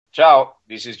Ciao,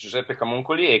 this is Giuseppe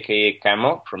Camuncoli, aka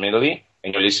Camo, from Italy,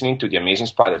 and you're listening to the Amazing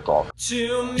Spider Talk.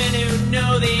 Two men who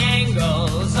know the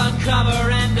angles,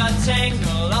 uncover and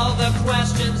untangle all the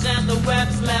questions and the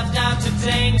webs left out to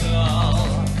tangle.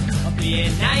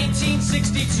 In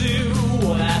 1962,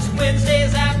 last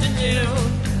Wednesday's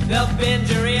afternoon, they'll bend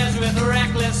your ears with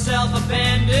reckless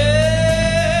self-abandon.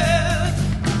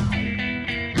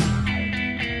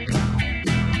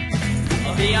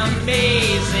 The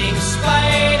amazing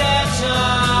Spider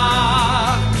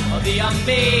Talk. The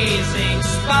amazing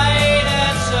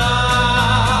Spider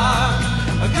Talk.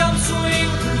 Come swing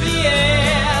through the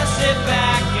air, sit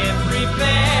back and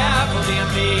prepare for the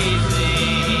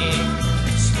amazing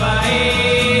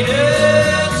Spider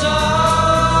Talk.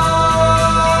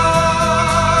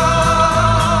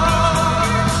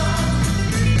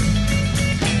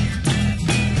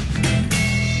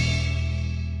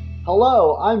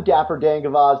 Hello, I'm Dapper Dan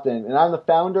Gavosden, and I'm the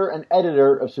founder and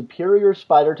editor of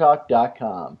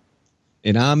SuperiorSpiderTalk.com.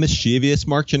 And I'm mischievous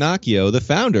Mark Giannacchio, the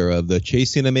founder of the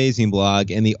Chasing Amazing blog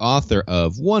and the author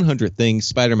of 100 Things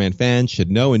Spider-Man Fans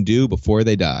Should Know and Do Before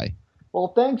They Die.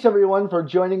 Well, thanks everyone for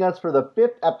joining us for the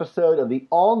 5th episode of the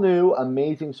all-new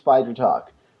Amazing Spider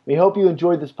Talk. We hope you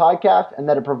enjoyed this podcast and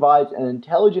that it provides an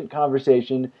intelligent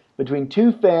conversation between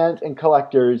two fans and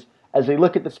collectors as they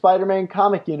look at the Spider-Man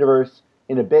comic universe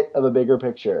in a bit of a bigger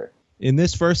picture. In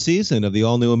this first season of the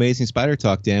all-new Amazing Spider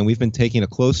Talk, Dan, we've been taking a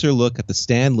closer look at the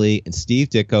Stan Lee and Steve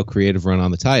Ditko creative run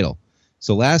on the title.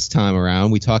 So last time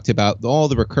around, we talked about all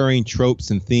the recurring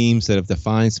tropes and themes that have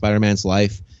defined Spider-Man's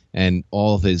life and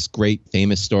all of his great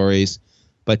famous stories.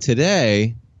 But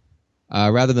today,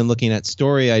 rather than looking at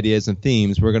story ideas and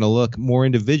themes, we're going to look more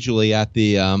individually at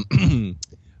the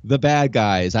the bad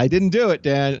guys. I didn't do it,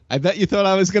 Dan. I bet you thought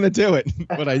I was going to do it,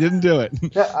 but I didn't do it.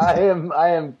 I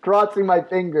am crossing my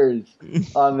fingers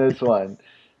on this one.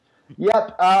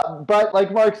 Yep, but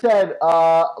like Mark said,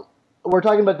 we're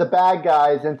talking about the bad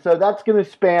guys, and so that's going to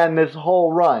span this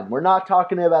whole run. We're not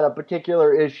talking about a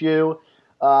particular issue.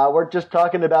 We're just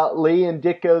talking about Lee and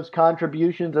Ditko's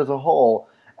contributions as a whole,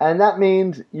 and that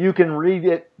means you can read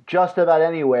it just about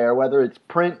anywhere, whether it's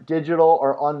print, digital,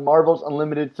 or on Marvel's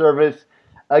Unlimited service.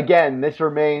 Again, this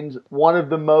remains one of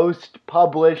the most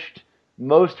published,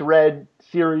 most read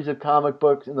series of comic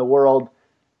books in the world.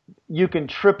 You can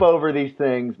trip over these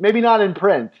things. Maybe not in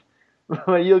print,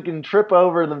 but you can trip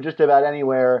over them just about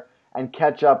anywhere and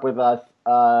catch up with us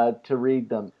to read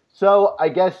them. So I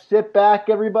guess sit back,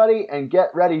 everybody, and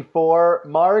get ready for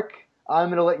Mark. I'm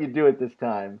going to let you do it this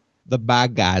time. The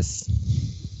bad guys.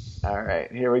 All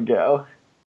right, here we go.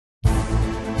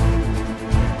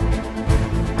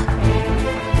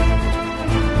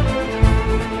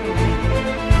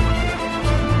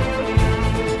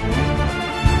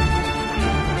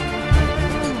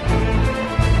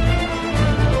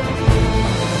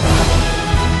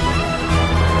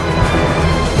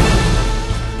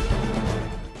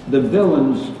 The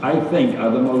villains, I think,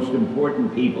 are the most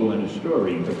important people in a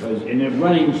story because in a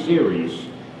running series,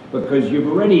 because you've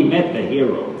already met the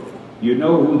hero. You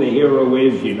know who the hero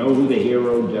is, you know who the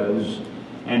hero does,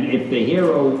 and if the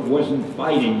hero wasn't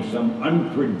fighting some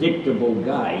unpredictable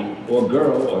guy or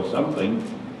girl or something,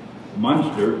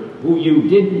 monster, who you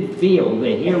didn't feel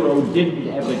the hero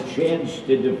didn't have a chance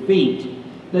to defeat,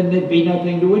 then there'd be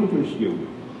nothing to interest you.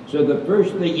 So the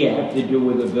first thing you have to do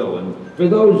with a villain, for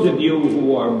those of you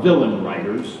who are villain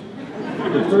writers,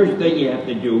 the first thing you have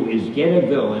to do is get a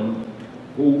villain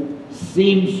who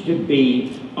seems to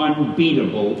be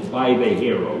unbeatable by the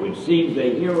hero. It seems the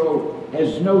hero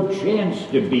has no chance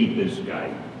to beat this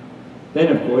guy. Then,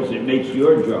 of course, it makes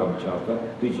your job tougher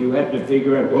because you have to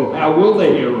figure out, well, how will the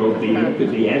hero beat him?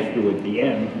 Because he has to at the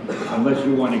end, unless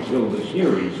you want to kill the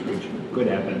series, which could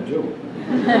happen too.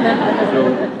 So,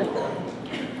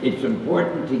 it's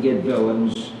important to get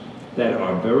villains that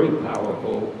are very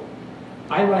powerful.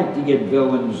 I like to get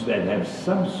villains that have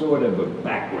some sort of a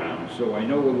background, so I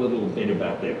know a little bit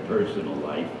about their personal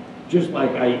life, just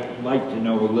like I like to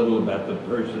know a little about the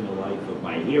personal life of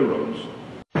my heroes.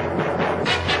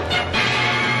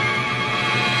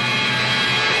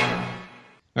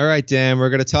 All right, Dan, we're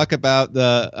going to talk about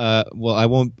the well, I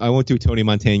won't do Tony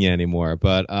Montana anymore,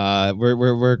 but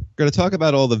we're going to talk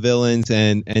about all the villains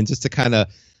and just to kind of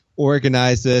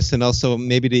organize this and also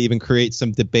maybe to even create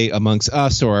some debate amongst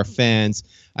us or our fans.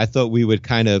 I thought we would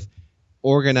kind of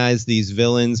organize these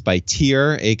villains by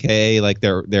tier, aka like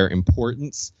their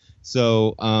importance.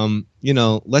 So,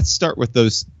 let's start with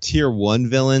those tier 1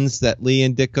 villains that Lee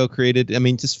and Ditko created. I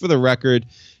mean, just for the record,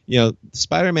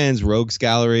 Spider-Man's Rogues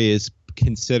Gallery is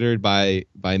considered by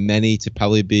many to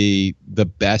probably be the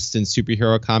best in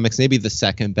superhero comics, maybe the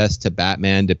second best to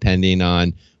Batman, depending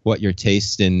on what your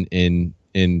taste in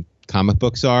comic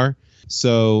books are.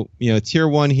 So, tier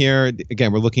 1 here,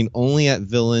 again, we're looking only at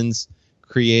villains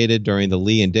created during the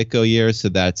Lee and Ditko years. So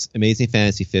that's Amazing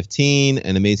Fantasy 15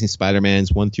 and Amazing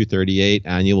Spider-Man's 1 through 38,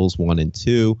 annuals 1 and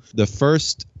 2. The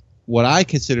first, what I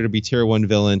consider to be tier 1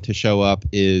 villain to show up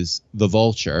is the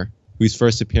Vulture, whose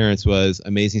first appearance was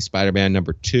Amazing Spider-Man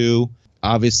number 2.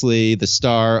 Obviously, the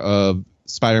star of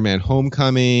Spider-Man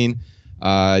Homecoming.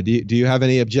 Do you have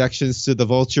any objections to the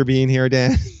Vulture being here,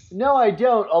 Dan? No, I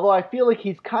don't. Although I feel like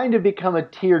he's kind of become a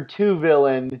tier 2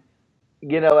 villain,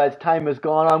 as time has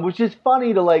gone on, which is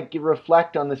funny to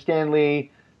reflect on the Stan Lee,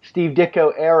 Steve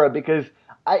Ditko era, because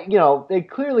they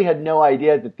clearly had no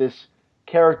idea that this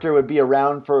character would be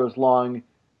around for as long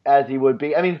as he would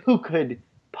be. I mean, who could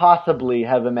possibly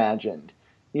have imagined?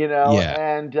 Yeah.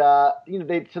 And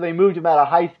they moved him out of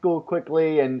high school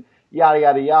quickly and yada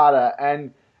yada yada,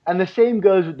 and the same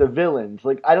goes with the villains.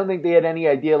 I don't think they had any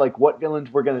idea what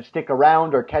villains were going to stick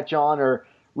around or catch on or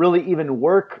really even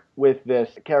work with this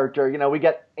character. We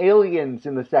get aliens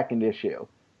in the second issue,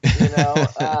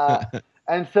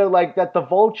 and so that the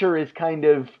Vulture is kind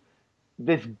of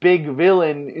this big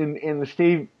villain in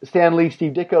the Stan Lee,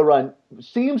 Steve Ditko run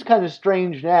seems kind of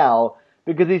strange now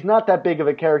because he's not that big of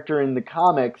a character in the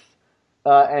comics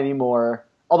anymore,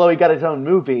 although he got his own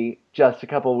movie just a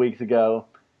couple of weeks ago.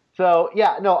 So,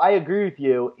 yeah, no, I agree with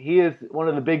you. He is one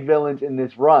of the big villains in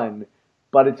this run,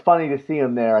 but it's funny to see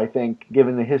him there, I think,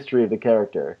 given the history of the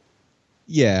character.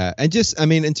 Yeah, and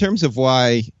in terms of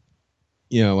why,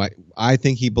 I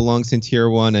think he belongs in tier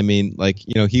 1. I mean,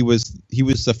 he was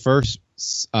the first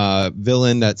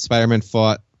villain that Spider-Man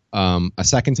fought a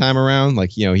second time around.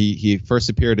 He first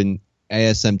appeared in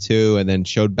ASM 2 and then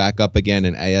showed back up again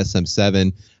in ASM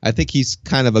 7. I think he's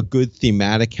kind of a good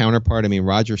thematic counterpart. I mean,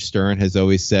 Roger Stern has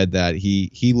always said that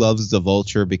he loves the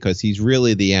Vulture because he's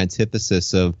really the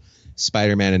antithesis of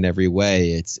Spider-Man in every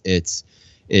way. It's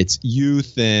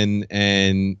youth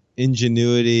and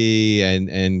ingenuity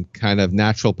and kind of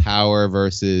natural power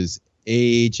versus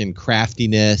age and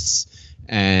craftiness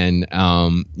and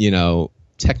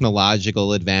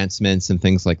technological advancements and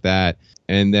things like that.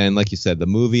 And then, like you said, the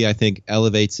movie, I think,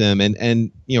 elevates him.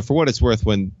 And for what it's worth,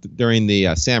 during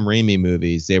the Sam Raimi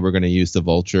movies, they were going to use the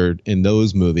Vulture in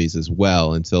those movies as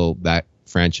well until that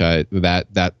franchise,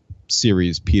 that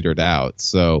series petered out.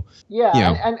 So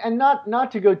yeah, and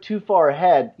not to go too far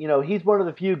ahead, he's one of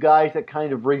the few guys that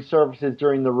kind of resurfaces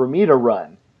during the Romita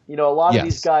run. A lot of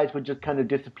these guys would just kind of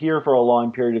disappear for a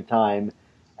long period of time,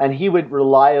 and he would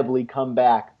reliably come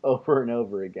back over and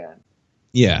over again.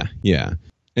 Yeah.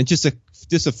 And just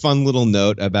a fun little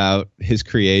note about his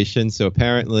creation. So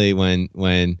apparently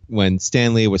when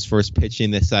Stan Lee was first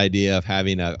pitching this idea of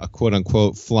having a quote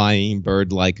unquote flying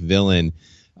bird like villain,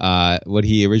 what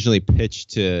he originally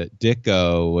pitched to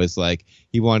Ditko was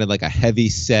he wanted a heavy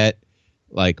set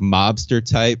mobster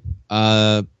type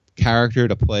character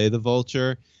to play the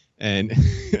Vulture. And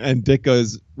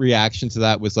Ditko's reaction to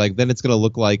that was then it's going to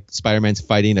look like Spider-Man's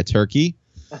fighting a turkey.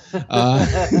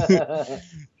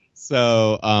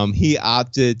 So he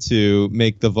opted to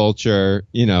make the Vulture,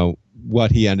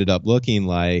 what he ended up looking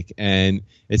like. And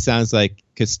it sounds like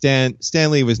because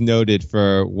Stan Lee was noted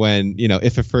for when,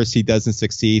 if at first he doesn't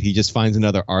succeed, he just finds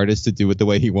another artist to do it the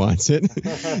way he wants it.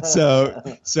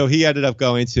 So he ended up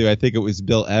going to, I think it was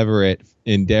Bill Everett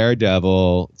in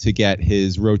Daredevil to get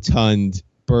his rotund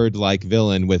bird-like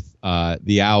villain with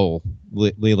the owl,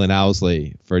 Leland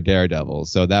Owlsley, for Daredevil.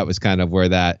 So that was kind of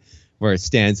where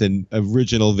Stan's an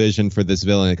original vision for this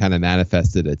villain kind of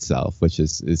manifested itself, which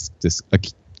is just a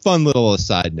fun little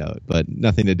aside note, but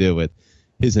nothing to do with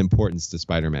his importance to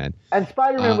Spider-Man. And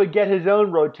Spider-Man would get his own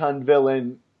rotund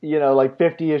villain,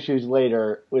 50 issues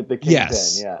later with the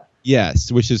Kingpin.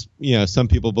 Yes, which is, some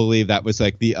people believe that was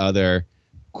the other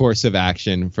course of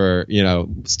action for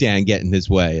Stan getting his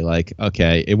way.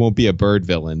 Okay, it won't be a bird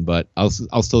villain, but I'll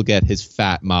still get his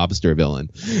fat mobster villain.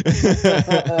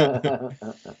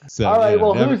 So, all right,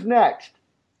 who's next?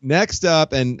 Next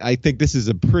up, and I think this is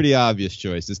a pretty obvious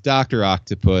choice, is Dr.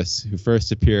 Octopus, who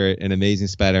first appeared in Amazing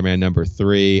Spider-Man number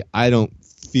 3. I don't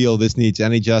feel this needs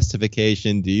any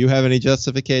justification. Do you have any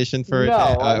justification for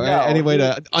no. any way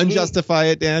to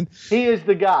unjustify it, Dan? He is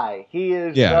the guy. He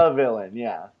is the villain.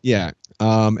 Yeah.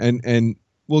 And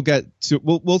we'll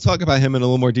talk about him in a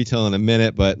little more detail in a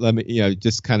minute, but let me,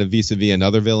 just kind of vis-a-vis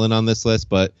another villain on this list,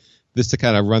 but just to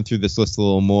kind of run through this list a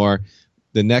little more.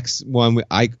 The next one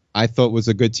I thought was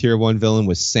a good tier 1 villain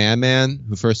was Sandman,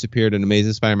 who first appeared in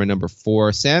Amazing Spider-Man number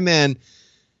 4. Sandman,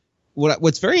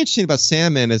 what's very interesting about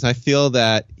Sandman is I feel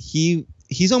that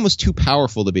he's almost too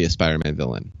powerful to be a Spider-Man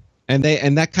villain.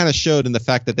 And that kind of showed in the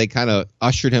fact that they kind of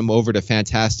ushered him over to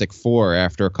Fantastic Four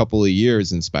after a couple of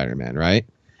years in Spider-Man, right?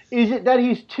 Is it that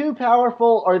he's too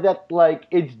powerful, or that like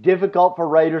it's difficult for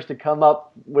writers to come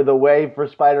up with a way for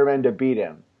Spider-Man to beat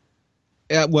him?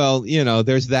 Yeah, well,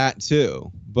 there's that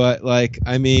too. But like,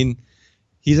 I mean,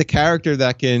 he's a character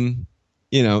that can,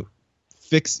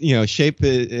 fix, shape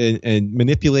it and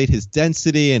manipulate his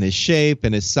density and his shape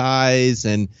and his size.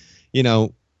 And,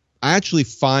 I actually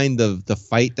find the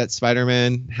fight that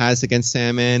Spider-Man has against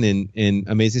Sandman in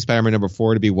Amazing Spider-Man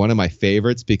 #4 to be one of my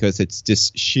favorites, because it's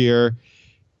just sheer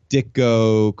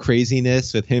Ditko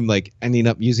craziness with him like ending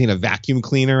up using a vacuum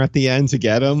cleaner at the end to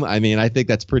get him. I mean, I think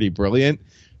that's pretty brilliant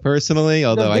personally,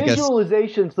 although the I guess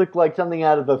visualizations look like something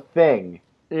out of The Thing.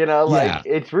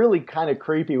 It's really kind of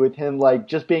creepy with him like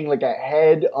just being like a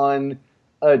head on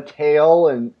a tail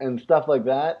and stuff like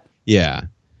that. Yeah.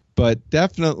 But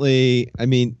definitely, I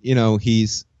mean,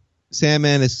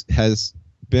 Sandman has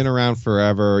been around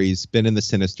forever. He's been in the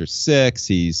Sinister Six.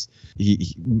 He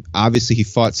obviously he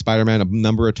fought Spider-Man a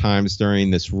number of times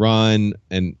during this run,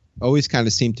 and always kind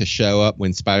of seemed to show up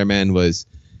when Spider-Man was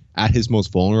at his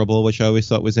most vulnerable, which I always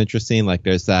thought was interesting. Like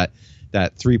there's that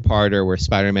 3-parter where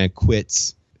Spider-Man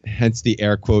quits, hence the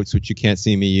air quotes, which you can't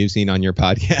see me using on your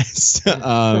podcast.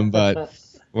 But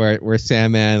where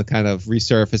Sandman kind of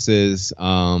resurfaces.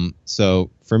 So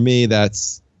for me,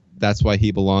 that's why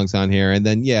he belongs on here. And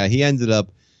then, yeah, he ended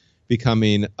up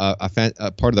becoming a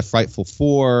part of the Frightful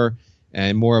Four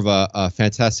and more of a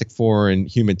Fantastic Four and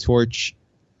Human Torch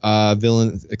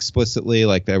villain explicitly.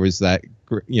 Like there was that,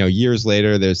 years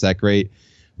later, there's that great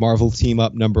Marvel Team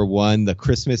Up #1, the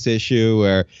Christmas issue,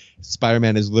 where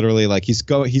Spider-Man is literally like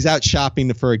he's out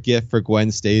shopping for a gift for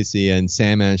Gwen Stacy, and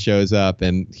Sandman shows up,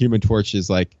 and Human Torch is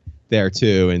like there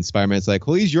too, and Spider-Man's like,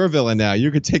 well, he's your villain now,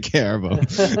 you could take care of him.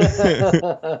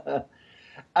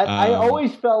 I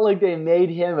always felt like they made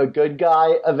him a good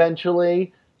guy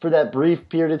eventually for that brief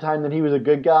period of time that he was a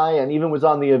good guy, and even was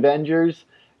on the Avengers,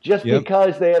 just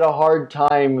because they had a hard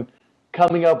time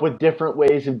coming up with different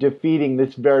ways of defeating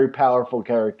this very powerful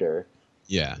character.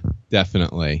 Yeah,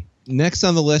 definitely. Next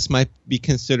on the list might be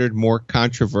considered more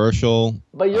controversial.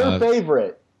 But your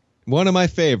favorite. One of my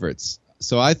favorites.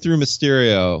 So I threw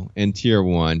Mysterio in tier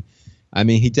 1. I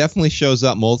mean, he definitely shows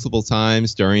up multiple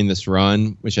times during this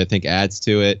run, which I think adds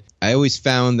to it. I always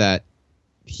found that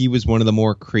he was one of the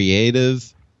more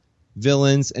creative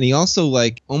villains. And he also,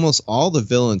 like, almost all the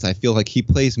villains, I feel like he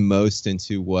plays most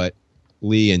into what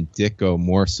Lee and Ditko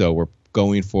more so were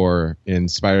going for in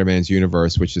Spider-Man's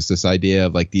universe, which is this idea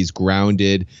of like these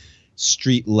grounded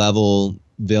street level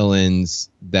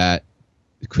villains that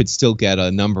could still get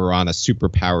a number on a super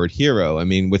powered hero. I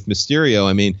mean, with Mysterio,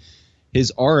 I mean,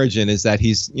 his origin is that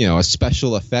he's, a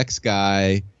special effects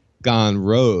guy gone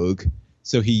rogue.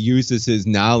 So he uses his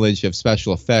knowledge of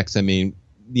special effects. I mean,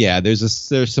 yeah, there's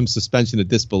some suspension of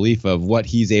disbelief of what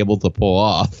he's able to pull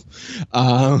off.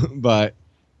 But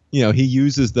he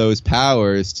uses those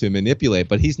powers to manipulate,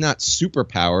 but he's not super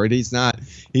powered. He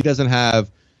doesn't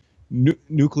have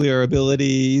nuclear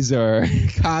abilities or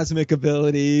cosmic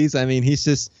abilities. I mean, he's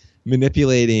just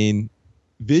manipulating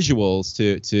visuals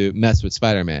to mess with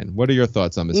Spider-Man. What are your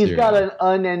thoughts on Mysterio? He's got an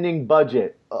unending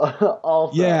budget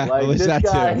also. Yeah, like, well,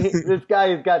 this guy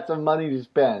has got some money to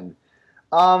spend.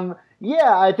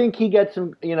 Yeah, I think he gets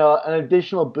some, an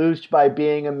additional boost by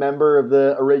being a member of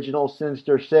the original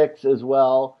Sinister Six as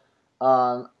well.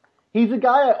 He's a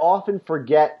guy I often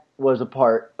forget was a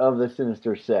part of the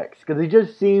Sinister Six, because he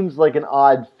just seems like an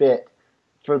odd fit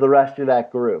for the rest of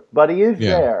that group. But he is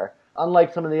there,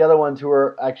 unlike some of the other ones who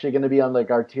are actually going to be on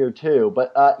like our tier 2.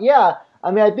 But yeah,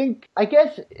 I mean, I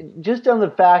guess just on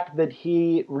the fact that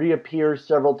he reappears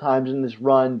several times in this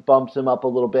run bumps him up a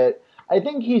little bit. I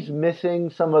think he's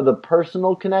missing some of the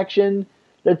personal connection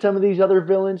that some of these other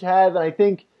villains have, and I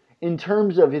think in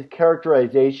terms of his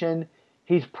characterization,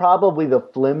 he's probably the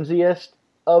flimsiest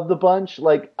of the bunch.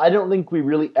 Like, I don't think we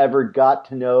really ever got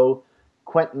to know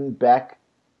Quentin Beck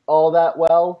all that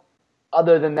well,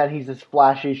 other than that he's this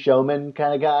flashy showman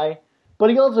kind of guy. But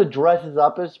he also dresses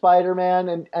up as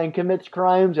Spider-Man and commits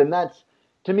crimes, and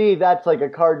to me, that's like a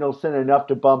cardinal sin enough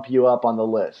to bump you up on the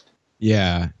list.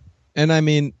 Yeah. And I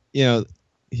mean,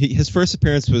 his first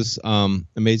appearance was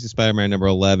Amazing Spider-Man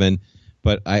 #11,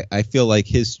 but I feel like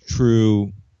his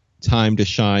true time to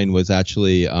shine was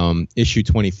actually issue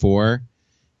 24,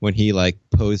 when he like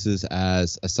poses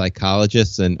as a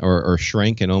psychologist or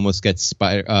shrink and almost gets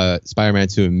Spider-Man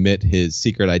to admit his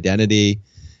secret identity,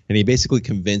 and he basically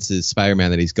convinces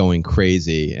Spider-Man that he's going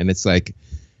crazy, and it's like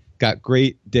got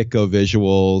great Ditko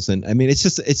visuals, and I mean it's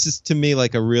just to me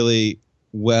like a really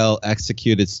well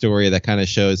executed story that kind of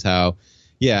shows how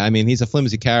Yeah, I mean, he's a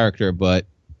flimsy character, but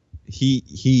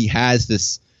he has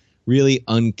this really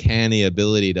uncanny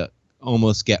ability to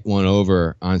almost get one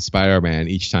over on Spider-Man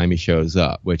each time he shows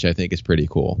up, which I think is pretty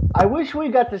cool. I wish we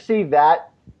got to see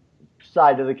that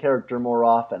side of the character more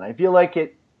often. I feel like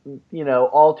it,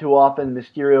 all too often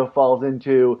Mysterio falls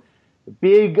into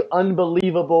big,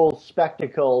 unbelievable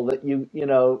spectacle that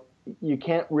you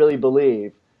can't really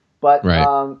believe. But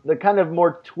Right. The kind of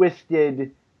more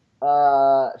twisted,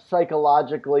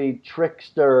 psychologically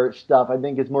trickster stuff, I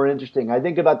think, is more interesting. I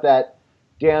think about that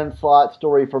Dan Slott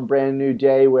story from Brand New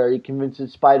Day where he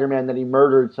convinces Spider-Man that he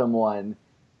murdered someone.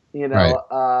 Right.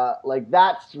 Like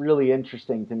that's really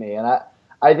interesting to me, and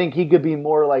I think he could be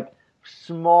more like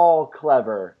small,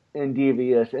 clever, and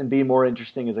devious, and be more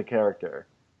interesting as a character.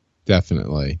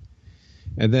 Definitely.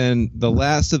 And then the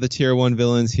last of the tier 1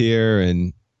 villains here,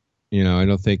 and I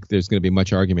don't think there's going to be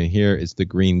much argument here, is the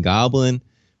Green Goblin,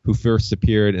 who first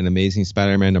appeared in Amazing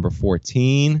Spider-Man number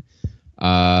 14.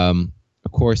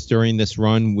 Of course, during this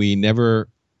run, we never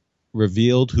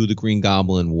revealed who the Green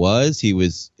Goblin was. He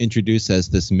was introduced as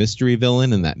this mystery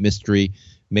villain, and that mystery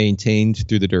maintained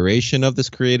through the duration of this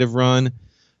creative run,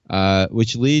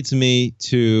 which leads me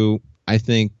to, I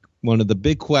think, one of the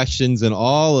big questions in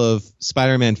all of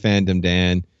Spider-Man fandom,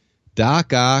 Dan: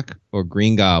 Doc Ock or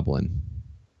Green Goblin?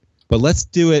 But let's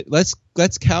do it. Let's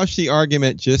couch the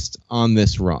argument just on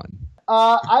this run.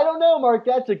 I don't know, Mark.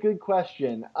 That's a good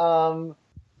question. I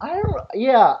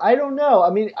don't know. I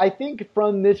mean, I think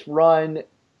from this run,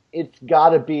 it's got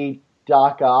to be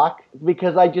Doc Ock,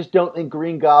 because I just don't think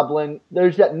Green Goblin,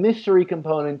 there's that mystery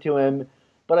component to him,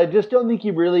 but I just don't think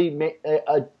he really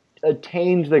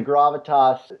attains the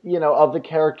gravitas, of the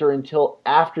character until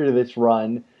after this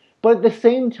run. But at the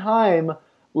same time,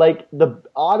 like, the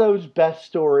Otto's best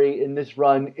story in this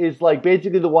run is like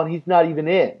basically the one he's not even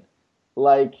in.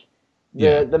 Like,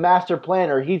 the master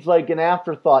planner, he's like an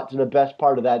afterthought to the best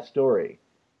part of that story.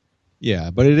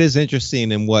 Yeah, but it is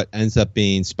interesting in what ends up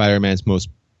being Spider-Man's most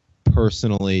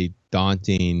personally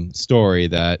daunting story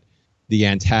that the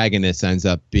antagonist ends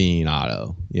up being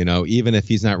Otto, even if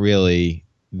he's not really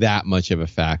that much of a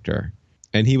factor.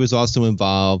 And he was also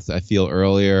involved, I feel,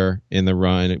 earlier in the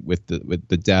run with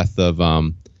the death of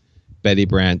Betty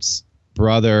Brant's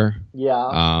brother.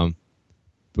 Yeah.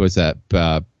 What's that?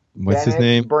 What's his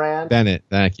name? Bennett.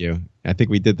 Thank you. I think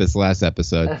we did this last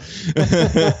episode.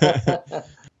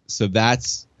 So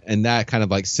that kind of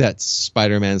like sets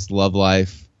Spider-Man's love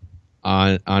life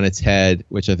on its head,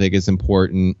 which I think is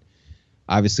important.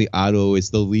 Obviously, Otto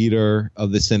is the leader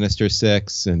of the Sinister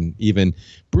Six, and even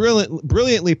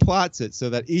brilliantly plots it so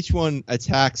that each one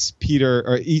attacks Peter,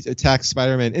 or each attacks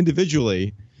Spider-Man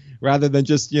individually, rather than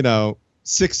just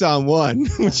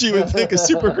 6-on-1, which you would think a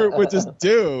supergroup would just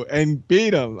do and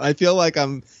beat him. I feel like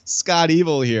I'm Scott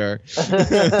Evil here.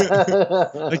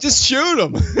 Like, just shoot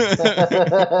him.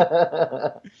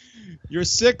 You're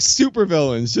 6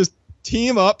 supervillains. Just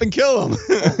team up and kill him.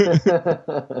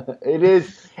 It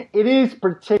is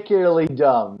particularly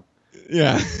dumb.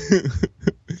 Yeah.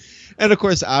 And of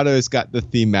course, Otto's got the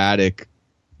thematic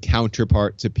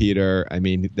counterpart to Peter. I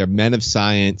mean, they're men of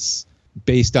science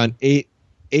based on eight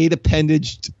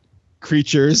appendaged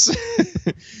creatures.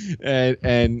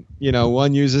 and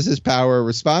one uses his power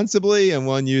responsibly and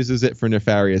one uses it for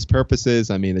nefarious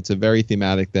purposes. I mean, it's a very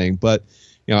thematic thing, but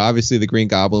obviously the Green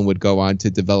Goblin would go on to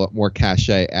develop more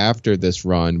cachet after this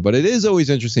run. But it is always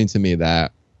interesting to me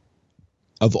that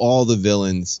of all the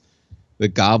villains, the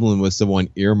Goblin was the one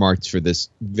earmarked for this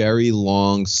very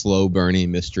long, slow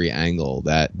burning mystery angle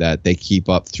that they keep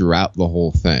up throughout the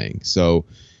whole thing. So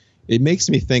it makes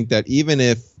me think that even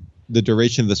if the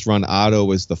duration of this run, Otto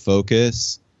was the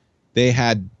focus, they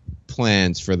had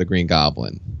plans for the Green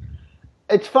Goblin.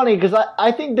 It's funny because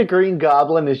I think the Green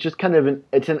Goblin is just kind of an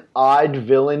odd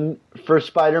villain for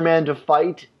Spider-Man to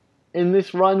fight in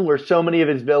this run, where so many of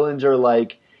his villains are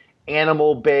like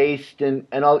animal based and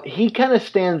all. He kind of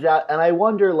stands out, and I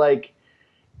wonder, like,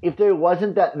 if there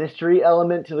wasn't that mystery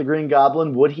element to the Green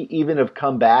Goblin, would he even have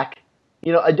come back?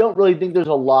 I don't really think there's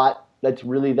a lot that's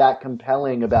really that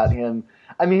compelling about him.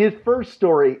 I mean, his first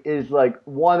story is like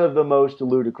one of the most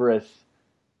ludicrous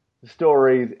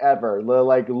stories ever. The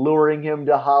like luring him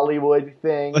to Hollywood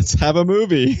thing. Let's have a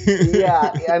movie.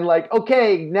 Yeah, and like,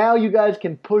 okay, now you guys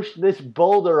can push this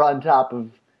boulder on top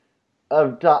of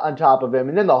him,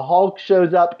 and then the Hulk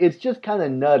shows up. It's just kind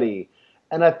of nutty,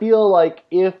 and I feel like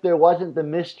if there wasn't the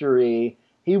mystery,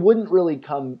 he wouldn't really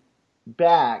come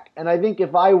back. And I think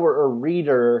if I were a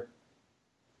reader,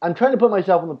 I'm trying to put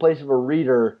myself in the place of a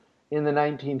reader in the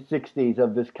 1960s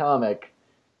of this comic.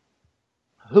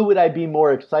 Who would I be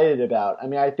more excited about? I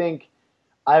mean, I think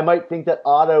I might think that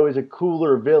Otto is a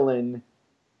cooler villain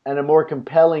and a more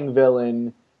compelling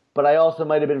villain, but I also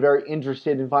might have been very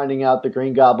interested in finding out the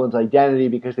Green Goblin's identity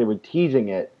because they were teasing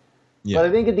it. Yeah. But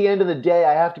I think at the end of the day,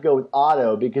 I have to go with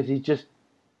Otto because he's just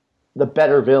the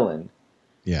better villain.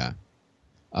 Yeah.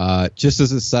 Just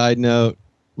as a side note,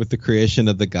 with the creation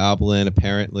of the Goblin,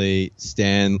 apparently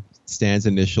Stan's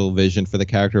initial vision for the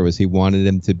character was he wanted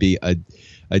him to be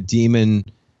a demon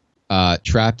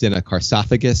trapped in a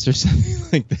sarcophagus or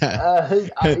something like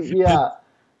that. Yeah.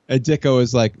 And Dicko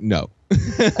was like, no.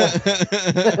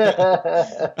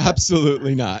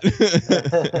 Absolutely not.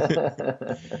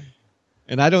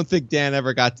 And I don't think Stan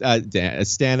ever got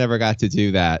to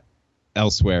do that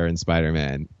elsewhere in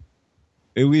Spider-Man.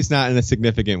 At least not in a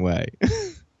significant way.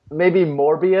 Maybe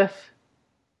Morbius?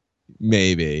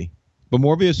 Maybe. But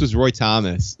Morbius was Roy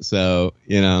Thomas, so,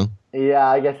 Yeah,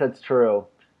 I guess that's true.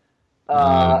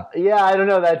 Yeah, I don't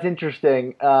know. That's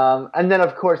interesting. And then,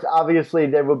 of course, obviously,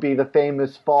 there would be the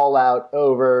famous fallout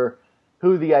over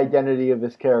who the identity of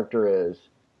this character is.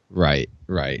 Right.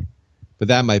 But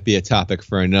that might be a topic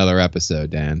for another episode,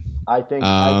 Dan. I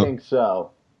think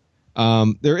so.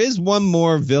 There is one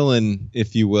more villain,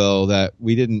 if you will, that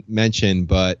we didn't mention,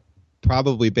 but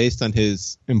probably based on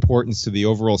his importance to the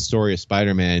overall story of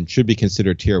Spider-Man should be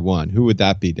considered tier 1. Who would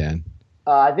that be, Dan?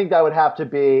 I think that would have to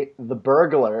be the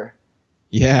Burglar.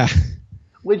 Yeah.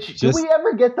 Did we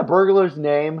ever get the Burglar's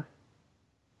name?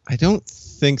 I don't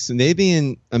think so. Maybe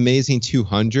in Amazing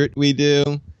 200 we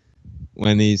do,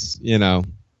 when he's,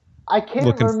 I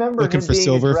can't remember looking him for being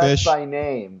silverfish addressed by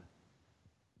name.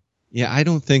 Yeah, I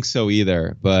don't think so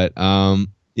either. But,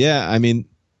 yeah, I mean,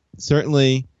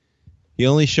 certainly he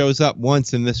only shows up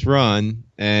once in this run,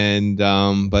 and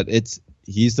but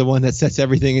he's the one that sets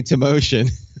everything into motion.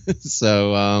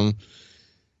 So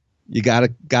you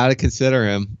gotta consider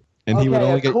him. And okay, he would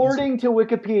only according to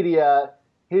Wikipedia,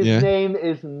 his name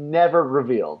is never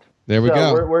revealed. There we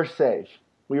go. We're safe.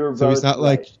 We were so both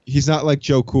he's not like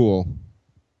Joe Cool,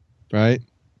 right?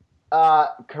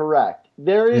 Correct.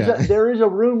 There is a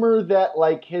rumor that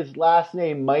like his last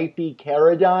name might be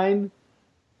Carradine.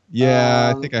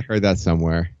 Yeah, I think I heard that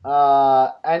somewhere.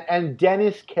 And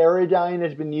Dennis Carradine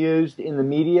has been used in the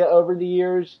media over the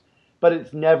years, but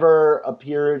it's never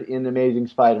appeared in Amazing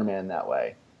Spider-Man that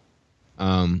way.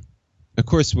 Of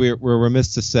course, we're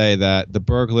remiss to say that the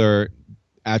Burglar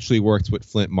actually worked with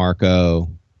Flint Marko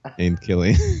in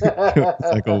killing.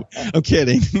 I'm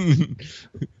kidding.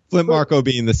 Flint Marko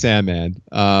being the Sandman,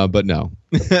 but no.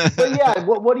 But yeah,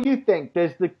 what do you think?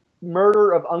 Does the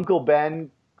murder of Uncle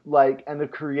Ben, and the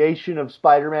creation of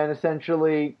Spider-Man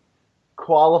essentially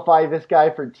qualify this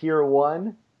guy for tier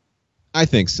 1? I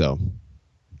think so.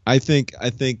 I think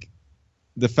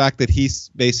the fact that he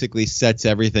basically sets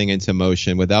everything into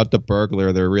motion. Without the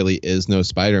Burglar, there really is no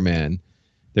Spider-Man.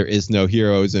 There is no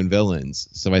heroes and villains.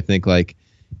 So I think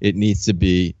it needs to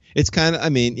be. It's kind of. I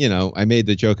mean, I made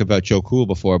the joke about Joe Cool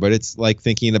before, but it's like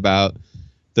thinking about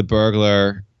the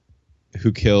burglar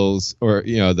who kills, or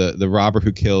the robber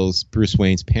who kills Bruce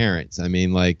Wayne's parents. I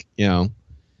mean,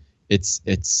 it's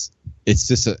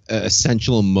just an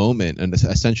essential moment, an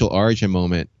essential origin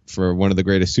moment for one of the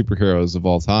greatest superheroes of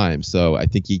all time. So I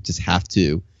think you just have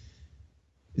to.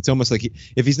 It's almost like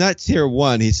if he's not tier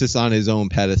 1, he's just on his own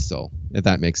pedestal, if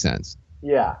that makes sense.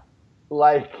 Yeah,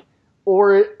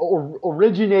 or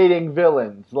originating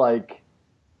villains, the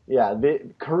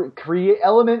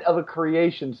element of a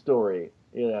creation story.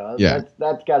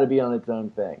 That's got to be on its own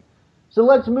thing. So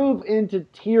let's move into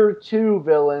tier 2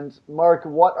 villains. Mark,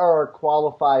 what are our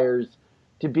qualifiers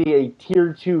to be a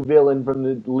tier 2 villain from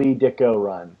the Lee Ditko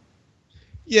run?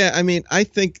 Yeah, I mean, I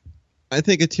think a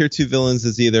tier 2 villains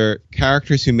is either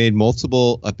characters who made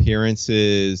multiple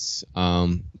appearances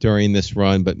during this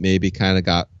run, but maybe kind of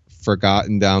got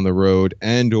forgotten down the road,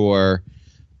 and or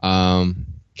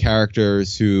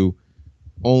characters who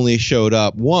only showed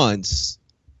up once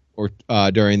or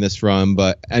during this run,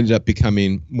 but ended up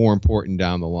becoming more important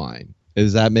down the line.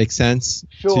 Does that make sense?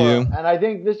 Sure. To you? And I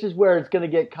think this is where it's going to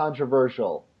get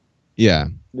controversial. Yeah.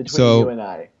 Between you and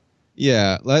I.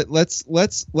 Yeah. Let's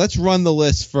run the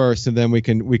list first, and then we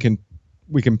can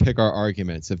pick our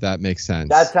arguments, if that makes sense.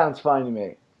 That sounds fine to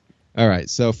me. All right.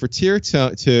 So for tier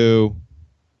 2,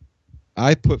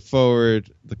 I put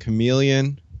forward the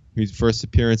Chameleon, whose first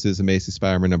appearance is Amazing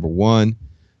Spider-Man #1,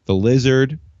 the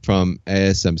Lizard from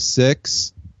ASM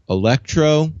 6,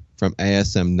 Electro from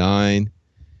ASM 9,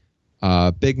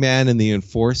 Big Man and the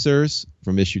Enforcers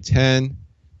from issue 10,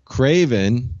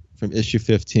 Craven from issue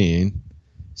 15,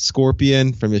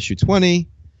 Scorpion from issue 20,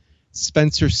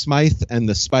 Spencer Smythe and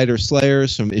the Spider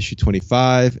Slayers from issue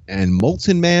 25, and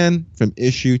Molten Man from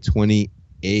issue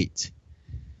 28.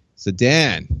 So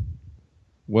Dan,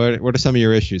 what are some of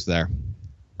your issues there?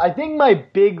 I think my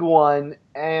big one,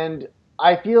 and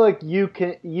I feel like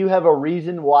you have a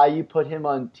reason why you put him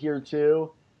on tier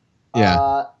 2.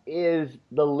 Yeah. Is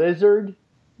the Lizard,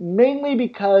 mainly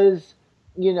because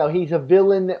he's a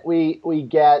villain that we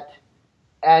get,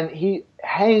 and he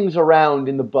hangs around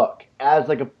in the book as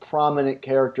like a prominent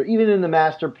character, even in the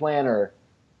Master Planner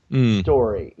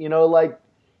story.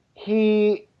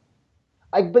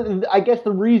 But I guess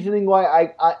the reasoning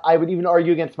why I would even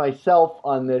argue against myself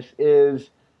on this is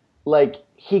like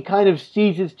he kind of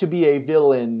ceases to be a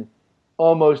villain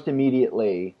almost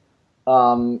immediately,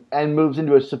 and moves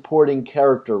into a supporting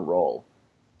character role.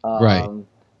 Right.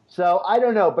 So I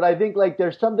don't know, but I think like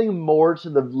there's something more to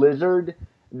the Lizard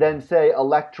than say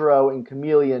Electro and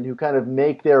Chameleon, who kind of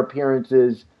make their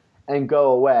appearances and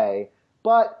go away.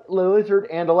 But the Lizard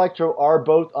and Electro are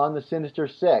both on the Sinister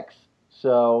Six,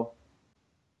 so.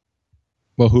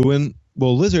 Well,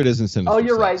 Lizard isn't Sinister Oh,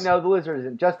 you're Six. right. No, the Lizard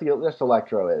isn't. Just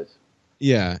Electro is.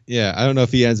 Yeah. I don't know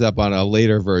if he ends up on a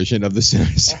later version of the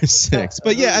Sinister Six,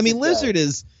 but yeah, I mean, Lizard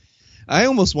is. I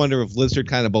almost wonder if Lizard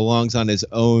kind of belongs on his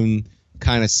own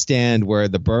kind of stand where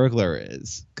the Burglar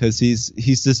is, because he's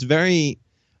this very,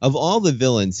 of all the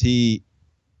villains, he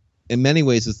in many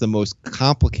ways is the most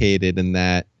complicated in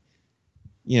that,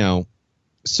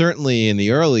 certainly in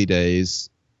the early days,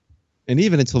 and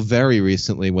even until very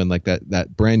recently when like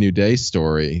that Brand New Day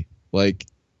story, like,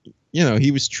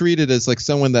 he was treated as like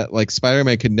someone that like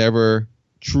Spider-Man could never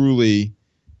truly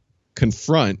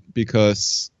confront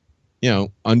because,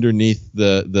 underneath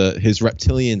his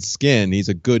reptilian skin, he's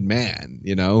a good man,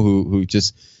 who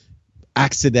just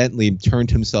accidentally turned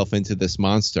himself into this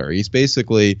monster. He's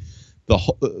basically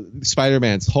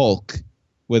Spider-Man's Hulk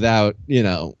without,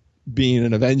 being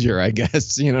an Avenger, I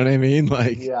guess. You know what I mean?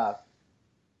 Like, yeah.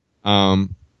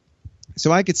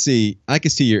 So I could see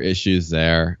your issues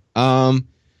there.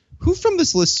 Who from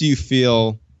this list do you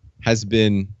feel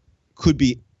could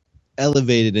be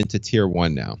elevated into tier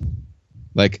 1 now?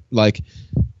 Like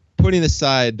putting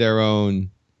aside their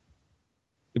own,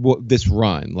 this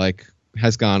run like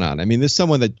has gone on. I mean, there's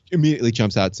someone that immediately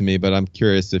jumps out to me, but I'm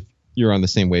curious if you're on the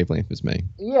same wavelength as me.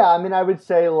 Yeah, I mean, I would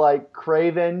say like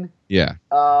Kraven. Yeah.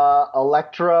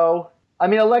 Electro. I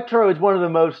mean, Electro is one of the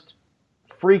most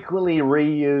frequently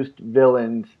reused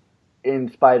villains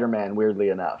in Spider-Man, weirdly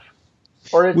enough.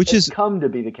 Or it's come to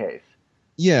be the case.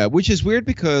 Yeah, which is weird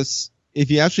because if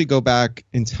you actually go back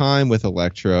in time with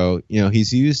Electro,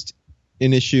 he's used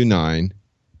in issue 9,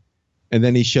 and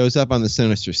then he shows up on the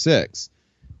Sinister Six,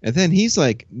 and then he's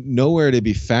like nowhere to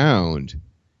be found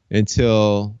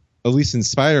until, at least in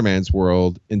Spider-Man's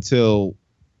world, until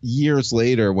years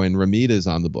later when Ramita's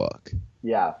on the book.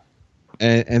 Yeah.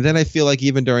 And then I feel like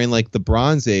even during like the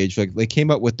Bronze Age, like they came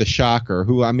up with the Shocker,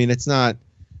 who, I mean, it's not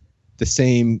the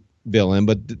same villain,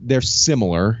 but they're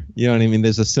similar. You know what I mean?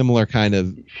 There's a similar kind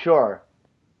of sure,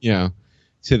 to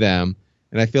them.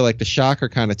 And I feel like the Shocker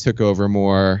kind of took over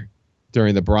more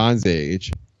during the Bronze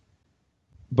Age.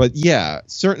 But yeah,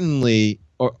 certainly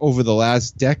over the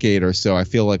last decade or so, I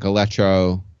feel like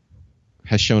Electro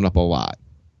has shown up a lot.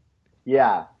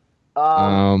 Yeah.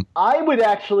 I would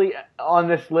actually, on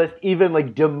this list, even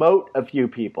like demote a few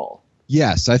people.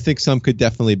 Yes, I think some could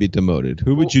definitely be demoted.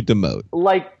 Who would you demote?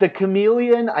 Like the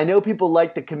Chameleon. I know people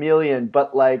like the Chameleon,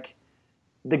 but like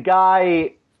the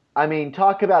guy, I mean,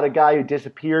 talk about a guy who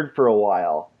disappeared for a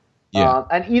while. Yeah.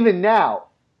 And even now,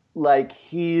 like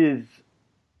he is,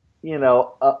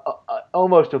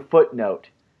 almost a footnote.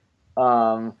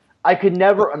 I could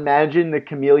never imagine the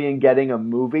Chameleon getting a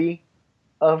movie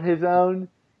of his own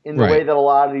in the way that a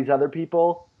lot of these other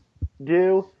people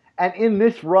do. And in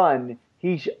this run,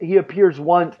 he appears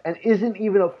once and isn't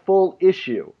even a full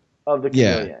issue of the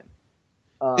Chameleon.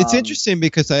 It's interesting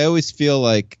because I always feel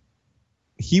like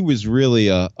he was really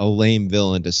a lame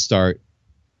villain to start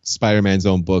Spider-Man's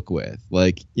own book with.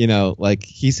 Like,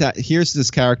 here's this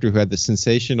character who had the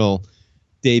sensational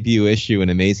debut issue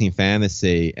in Amazing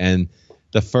Fantasy, and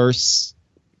the first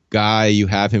guy you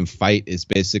have him fight is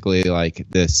basically like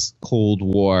this Cold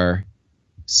War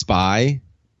spy.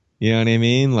 You know what I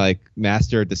mean? Like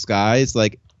master of disguise.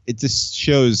 Like it just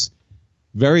shows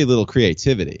very little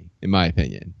creativity, in my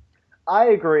opinion. I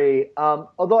agree.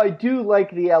 Although I do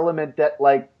like the element that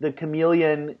like the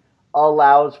Chameleon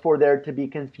allows for there to be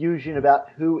confusion about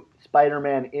who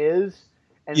Spider-Man is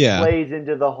and plays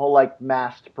into the whole like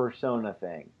masked persona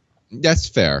thing. That's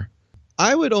fair.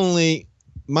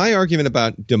 My argument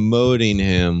about demoting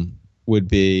him would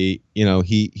be,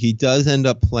 he does end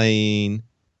up playing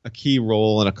a key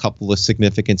role in a couple of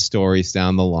significant stories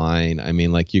down the line. I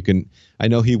mean, like I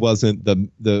know he wasn't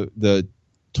the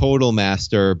total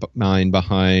mastermind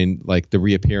behind like the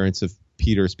reappearance of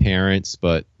Peter's parents,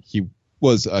 but he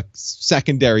was a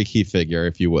secondary key figure,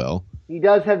 if you will. He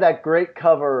does have that great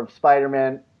cover of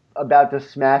Spider-Man about to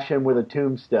smash him with a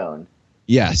tombstone.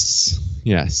 Yes.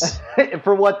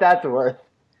 For what that's worth.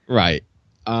 Right.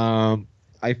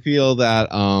 I feel that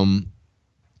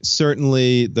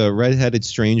certainly the redheaded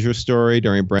stranger story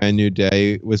during Brand New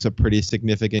Day was a pretty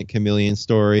significant Chameleon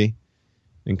story,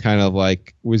 and kind of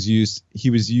like he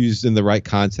was used in the right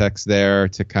context there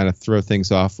to kind of throw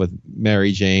things off with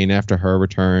Mary Jane after her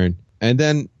return. And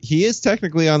then he is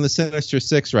technically on the Sinister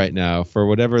Six right now for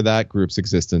whatever that group's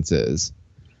existence is.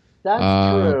 That's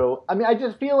true. I mean, I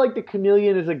just feel like the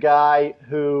Chameleon is a guy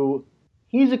who,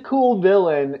 he's a cool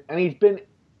villain, and he's been,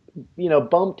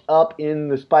 bumped up in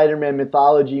the Spider-Man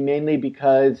mythology mainly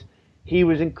because he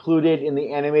was included in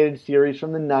the animated series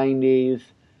from the 90s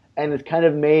and has kind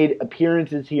of made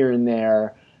appearances here and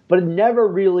there, but it never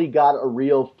really got a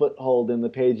real foothold in the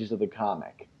pages of the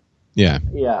comic. Yeah.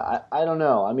 Yeah, I don't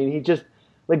know. I mean, he just,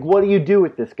 like, what do you do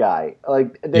with this guy?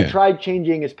 Like, they tried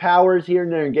changing his powers here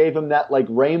and there and gave him that, like,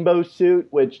 rainbow suit,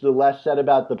 which the less said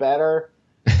about the better.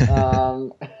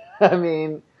 I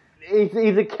mean,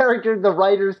 he's a character the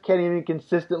writers can't even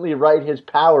consistently write his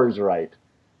powers right.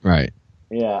 Right.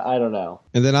 Yeah, I don't know.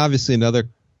 And then obviously another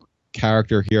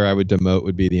character here I would demote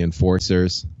would be the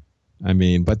Enforcers. I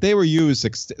mean, but they were used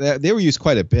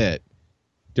quite a bit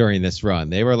during this run.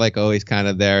 They were like always kind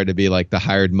of there to be like the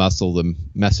hired muscle to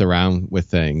mess around with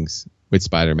things with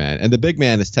Spider-Man. And the Big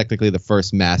Man is technically the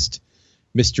first masked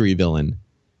mystery villain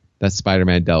that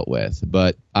Spider-Man dealt with.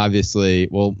 But obviously,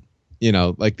 well,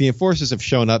 like the Enforcers have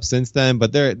shown up since then,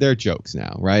 but they're jokes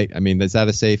now, right? I mean, is that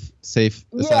a safe assessment?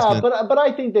 Yeah, but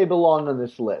I think they belong on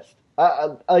this list.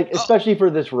 Especially for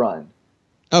this run.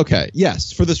 Okay,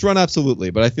 yes, for this run, absolutely.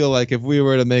 But I feel like if we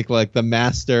were to make like the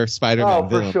master Spider-Man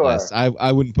villain list,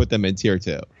 I wouldn't put them in tier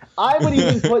 2. I would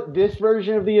even put this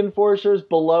version of the Enforcers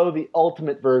below the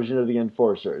ultimate version of the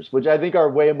Enforcers, which I think are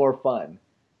way more fun.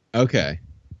 Okay,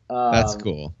 that's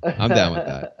cool. I'm down with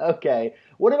that. Okay,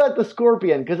 what about the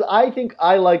Scorpion? Because I think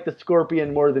I like the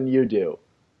Scorpion more than you do.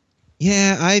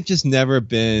 Yeah, I've just never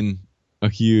been a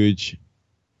huge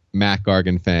Mac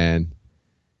Gargan fan.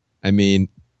 I mean,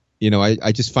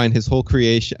 I just find his whole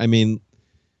creation, I mean,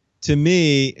 to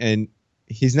me, and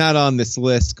he's not on this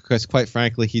list because quite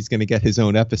frankly, he's going to get his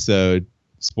own episode,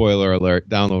 spoiler alert,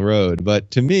 down the road.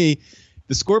 But to me,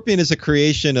 the Scorpion is a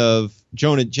creation of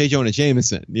J. Jonah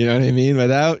Jameson. You know what I mean?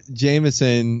 Without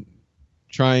Jameson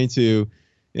trying to,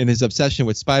 in his obsession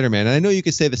with Spider-Man. And I know you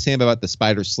could say the same about the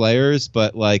Spider Slayers,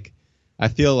 but like, I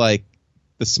feel like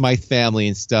the Smythe family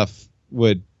and stuff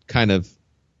would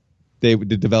they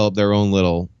would develop their own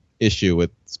little issue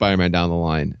with Spider-Man down the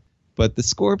line. But the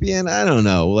Scorpion, I don't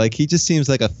know. Like, he just seems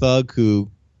like a thug who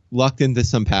lucked into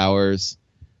some powers,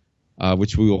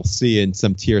 which we will see in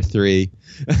some tier 3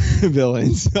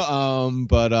 villains.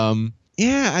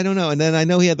 Yeah, I don't know. And then I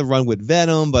know he had the run with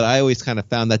Venom, but I always kind of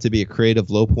found that to be a creative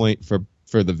low point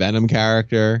for the Venom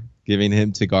character, giving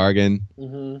him to Gargan.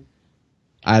 Mm-hmm.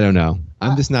 I don't know.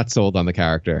 I'm just not sold on the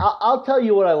character. I'll tell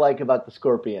you what I like about the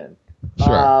Scorpion.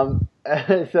 Sure.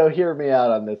 So hear me out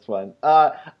on this one.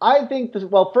 I think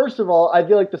first of all, I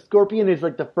feel like the Scorpion is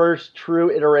like the first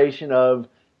true iteration of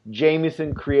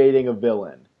Jameson creating a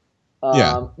villain.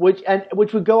 Which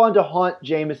would go on to haunt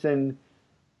Jameson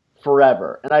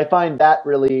forever. And I find that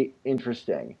really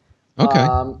interesting. Okay.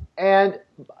 And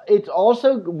it's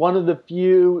also one of the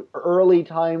few early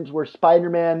times where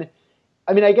Spider-Man,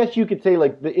 I mean, I guess you could say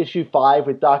like the issue 5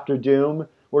 with Dr. Doom,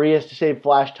 where he has to save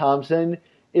Flash Thompson,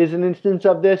 is an instance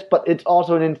of this, but it's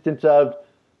also an instance of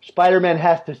Spider-Man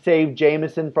has to save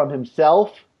Jameson from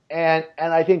himself, and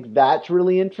I think that's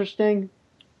really interesting.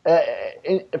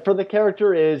 For the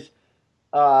character is,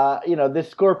 this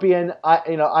Scorpion,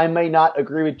 I may not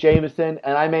agree with Jameson,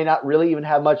 and I may not really even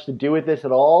have much to do with this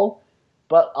at all,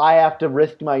 but I have to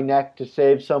risk my neck to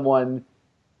save someone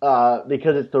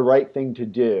because it's the right thing to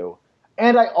do.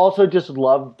 And I also just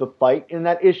love the fight in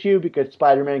that issue because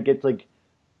Spider-Man gets like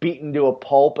beaten to a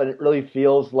pulp, and it really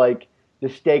feels like the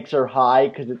stakes are high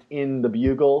because it's in the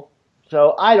Bugle.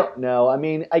 So I don't know. I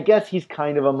mean, I guess he's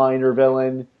kind of a minor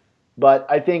villain, but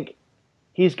I think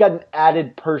he's got an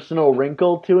added personal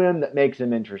wrinkle to him that makes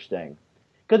him interesting.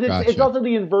 Because it's also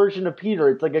the inversion of Peter.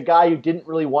 It's like a guy who didn't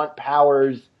really want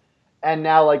powers and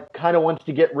now like kind of wants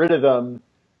to get rid of them,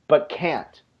 but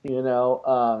can't.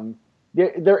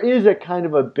 There is a kind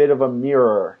of a bit of a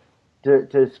mirror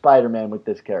to Spider-Man with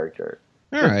this character.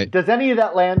 All right. Does any of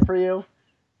that land for you?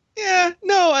 Yeah,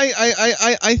 no,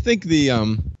 I think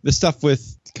the stuff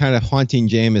with kind of haunting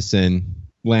Jameson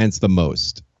lands the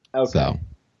most. Okay. So.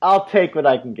 I'll take what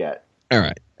I can get. All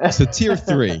right. So tier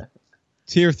 3.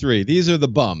 Tier 3. These are the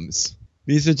bums.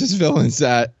 These are just villains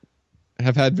that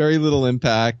have had very little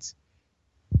impact.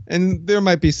 And there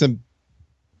might be some,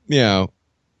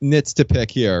 nits to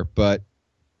pick here, but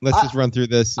let's just run through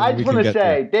this. I just want to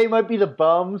say, they might be the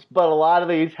bums, but a lot of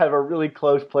these have a really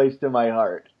close place to my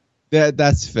heart.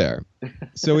 That's fair.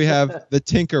 So we have the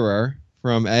Tinkerer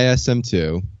from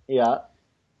ASM2. Yeah.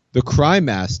 The Crime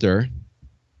Master,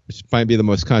 which might be the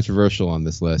most controversial on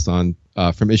this list,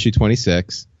 from issue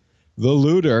 26. The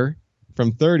Looter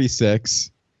from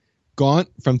 36. Gaunt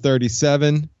from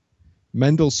 37.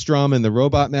 Mendelstrom and the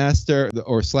Robot Master, /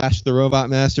 the Robot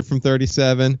Master from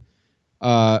 37.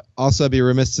 Also, I'd be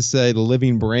remiss to say the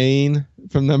Living Brain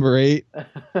from number 8.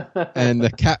 And the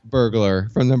Cat Burglar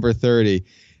from number 30.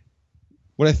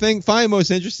 What I find most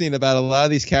interesting about a lot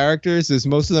of these characters is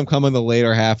most of them come in the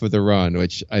later half of the run,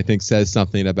 which I think says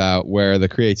something about where the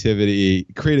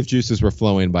creative juices were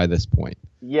flowing by this point.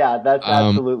 Yeah, that's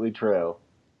absolutely true.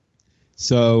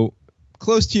 So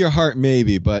close to your heart,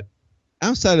 maybe, but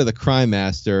outside of the Crime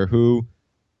Master, who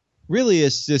really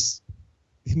is just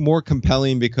more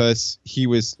compelling because he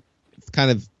was kind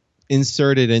of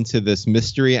inserted into this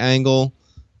mystery angle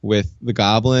with the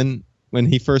Goblin when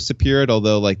he first appeared,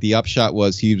 although like the upshot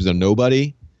was he was a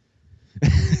nobody.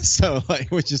 So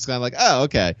which is kind of like, oh,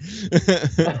 okay.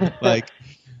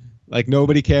 like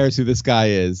nobody cares who this guy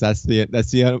is.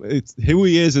 It's who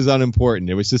he is unimportant.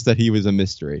 It was just that he was a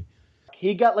mystery.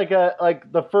 He got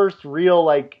the first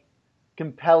real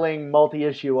compelling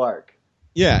multi-issue arc.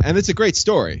 Yeah, and it's a great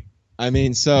story. I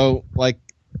mean, so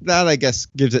that I guess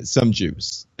gives it some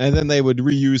juice. And then they would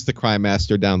reuse the Crime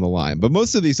Master down the line. But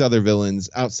most of these other villains,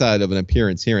 outside of an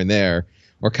appearance here and there,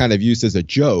 or kind of used as a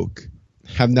joke,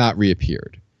 have not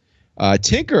reappeared.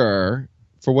 Tinkerer,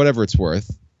 for whatever it's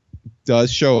worth,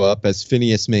 does show up as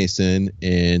Phineas Mason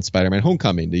in Spider-Man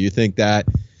Homecoming. Do you think that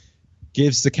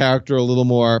gives the character a little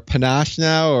more panache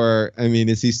now? Or, I mean,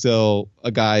 is he still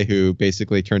a guy who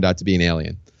basically turned out to be an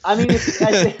alien? I mean,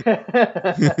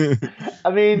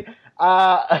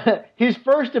 his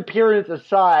first appearance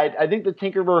aside, I think the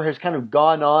Tinkerer has kind of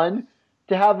gone on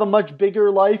to have a much bigger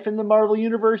life in the Marvel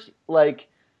Universe.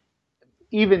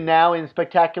 Even now in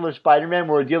Spectacular Spider-Man,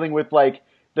 we're dealing with, the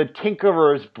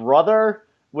Tinkerer's brother,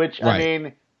 which, right. I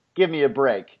mean, give me a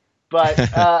break. But,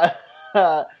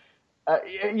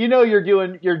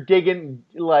 you're digging,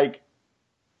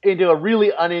 into a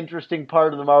really uninteresting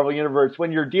part of the Marvel Universe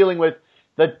when you're dealing with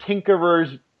the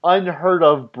Tinkerer's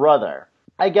unheard-of brother.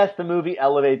 I guess the movie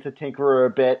elevates the Tinkerer a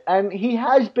bit, and he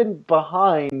has been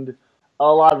behind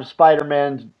a lot of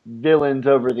Spider-Man's villains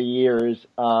over the years.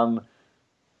 I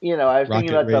was thinking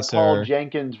about the Paul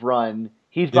Jenkins run.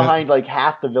 He's behind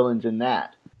half the villains in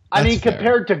that.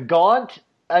 Compared to Gaunt,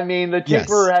 the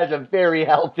Tinkerer has a very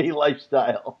healthy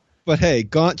lifestyle. But hey,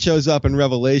 Gaunt shows up in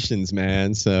Revelations,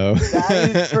 man, so...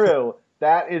 That is true.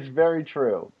 That is very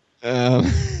true. And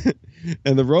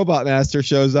the Robot Master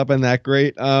shows up in that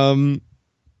great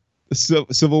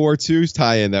Civil War II's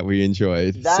tie-in that we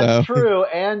enjoyed. That's true,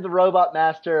 and the Robot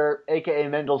Master, a.k.a.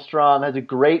 Mendelstrom, has a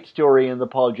great story in the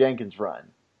Paul Jenkins run.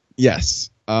 Yes.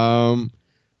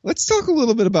 Let's talk a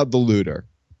little bit about the Looter,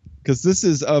 because this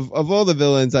is, of all the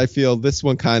villains, I feel this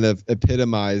one kind of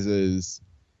epitomizes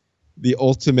the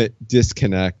ultimate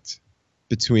disconnect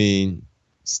between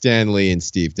Stan Lee and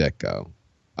Steve Ditko.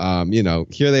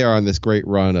 Here they are on this great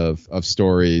run of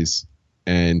stories,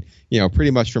 and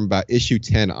pretty much from about issue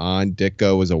 10 on,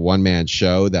 Ditko was a one-man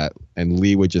show and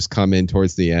Lee would just come in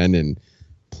towards the end and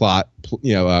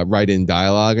write in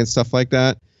dialogue and stuff like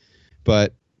that.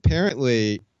 But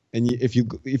apparently, and if you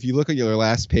look at your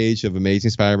last page of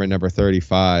Amazing Spider-Man number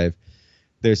 35,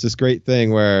 there's this great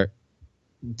thing where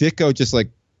Ditko just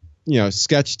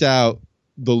sketched out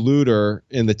the Looter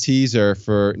in the teaser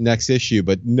for next issue,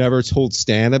 but never told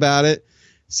Stan about it.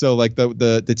 So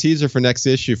the teaser for next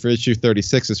issue, for issue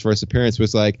 36, his first appearance,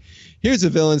 was here's a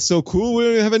villain so cool we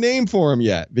don't even have a name for him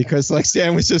yet, because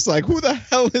Stan was just who the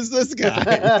hell is this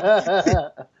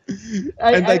guy?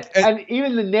 and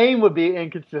even the name would be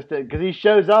inconsistent because he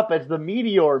shows up as the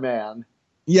Meteor Man.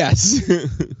 Yes.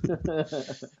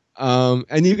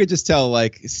 And you could just tell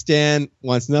Stan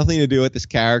wants nothing to do with this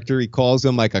character. He calls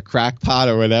him a crackpot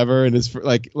or whatever, and it's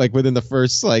within the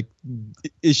first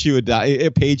issue a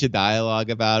page of dialogue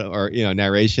about or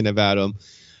narration about him.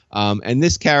 And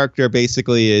this character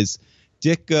basically is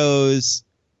Ditko's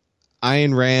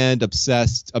Ayn Rand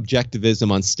obsessed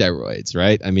objectivism on steroids,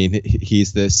 right? I mean,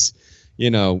 he's this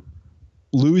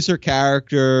loser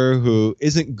character who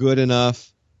isn't good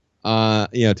enough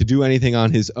to do anything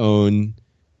on his own.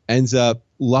 ends up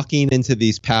lucking into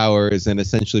these powers and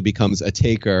essentially becomes a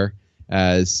taker,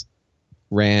 as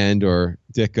Rand or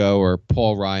Dicko or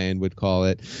Paul Ryan would call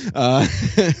it.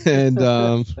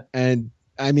 And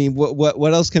I mean,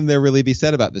 what else can there really be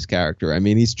said about this character? I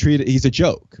mean, he's a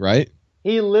joke, right?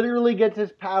 He literally gets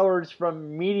his powers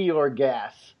from meteor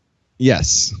gas.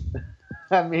 Yes.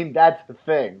 I mean, that's the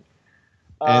thing.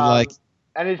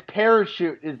 And his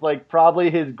parachute is like probably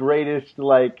his greatest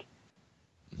like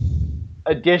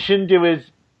addition to his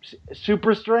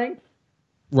super strength.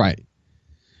 Right.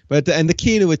 But the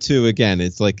key to it too, again,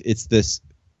 it's like it's this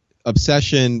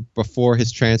obsession before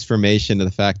his transformation to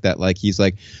the fact that like he's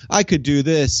like, I could do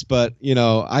this, but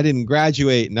I didn't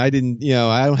graduate and I didn't,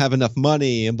 I don't have enough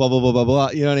money and blah blah blah blah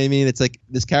blah. You know what I mean? It's like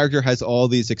this character has all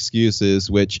these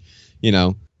excuses, which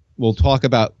we'll talk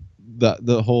about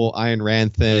the whole Ayn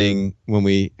Rand thing when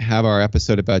we have our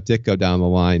episode about Ditko down the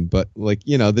line. But like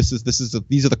these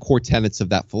are the core tenets of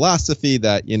that philosophy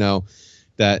that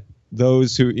that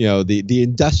those who the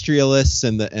industrialists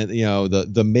and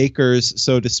the makers,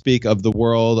 so to speak, of the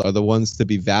world are the ones to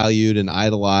be valued and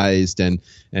idolized, and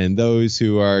those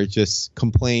who are just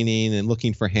complaining and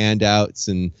looking for handouts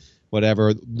and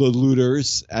whatever, the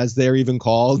looters, as they're even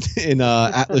called in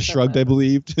Atlas Shrugged, I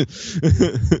believed.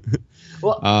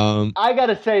 Well, I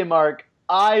gotta say, Mark,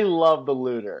 I love the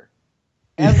looter.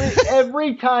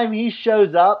 Every time he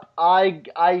shows up,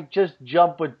 I just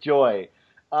jump with joy.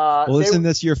 Isn't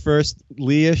this your first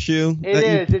Lee issue? It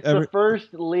is. It's the first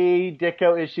Lee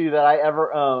Ditko issue that I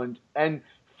ever owned. And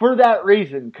for that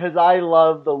reason, because I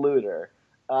love the looter.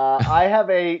 I have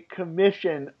a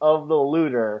commission of the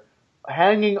looter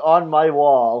hanging on my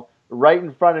wall right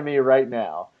in front of me right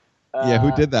now.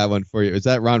 Who did that one for you? Is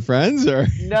that Ron Friends? Or?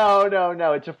 No.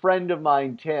 It's a friend of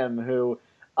mine, Tim, who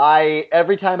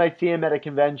every time I see him at a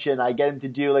convention, I get him to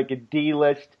do like a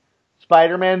D-list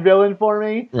Spider-Man villain for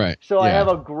me. Right. So I have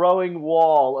a growing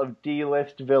wall of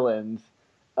D-list villains,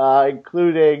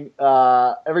 including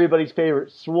everybody's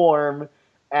favorite Swarm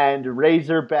and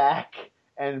Razorback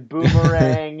and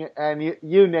Boomerang and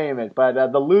you name it.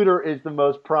 But the looter is the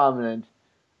most prominent.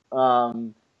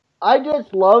 I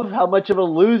just love how much of a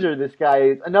loser this guy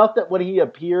is. Enough that when he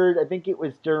appeared, I think it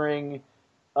was during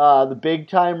the Big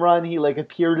Time run, he like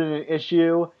appeared in an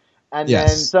issue. And then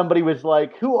somebody was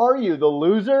like, "Who are you, the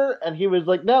loser?" And he was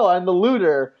like, "No, I'm the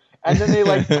looter." And then they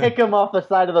like kick him off the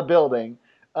side of the building.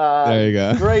 There you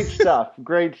go. Great stuff.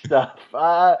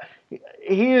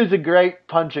 He is a great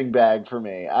punching bag for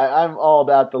me. I'm all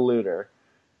about the looter.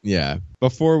 Yeah.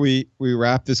 Before we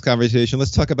wrap this conversation,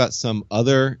 let's talk about some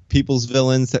other people's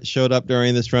villains that showed up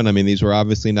during this run. I mean, these were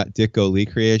obviously not Ditko Lee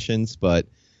creations, but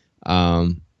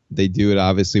they do it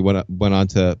obviously went on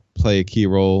to play a key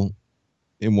role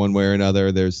in one way or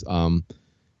another. There's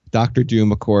Dr.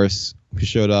 Doom, of course, who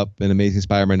showed up in Amazing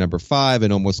Spider-Man #5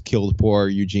 and almost killed poor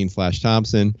Eugene Flash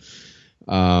Thompson.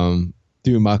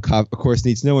 Doom, of course,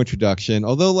 needs no introduction.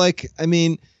 Although, like, I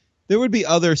mean, there would be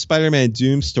other Spider-Man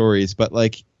Doom stories, but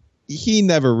like, he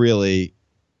never really.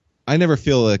 I never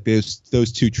feel like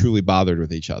those two truly bothered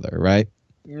with each other, right?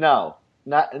 No,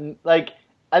 not like.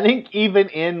 I think even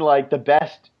in like the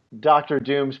best Dr.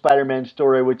 Doom Spider-Man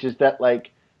story, which is that like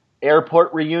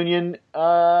airport reunion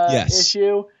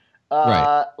issue.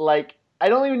 Right. Like, I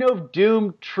don't even know if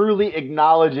Doom truly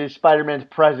acknowledges Spider-Man's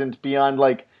presence beyond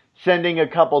like sending a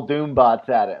couple Doom bots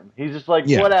at him. He's just like,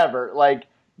 whatever, like,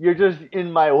 you're just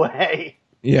in my way.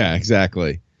 Yeah,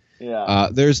 exactly. Yeah.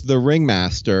 There's the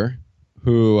Ringmaster,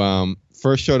 who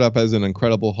first showed up as an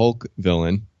Incredible Hulk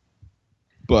villain,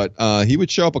 but he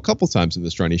would show up a couple times in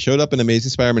this run. He showed up in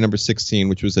Amazing Spider-Man #16,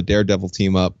 which was a Daredevil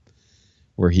team up,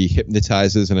 where he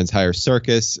hypnotizes an entire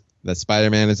circus that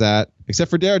Spider-Man is at,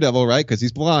 except for Daredevil, right? Because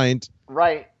he's blind.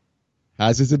 Right.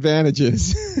 Has his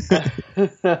advantages.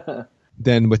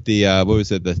 Then with the what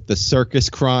was it? The circus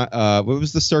crime. What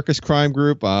was the circus crime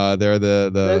group? They're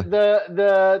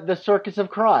the Circus of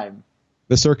Crime.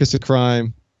 The Circus of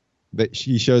Crime. That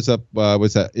she shows up.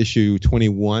 Was that issue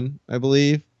 21, I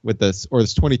believe? With this, or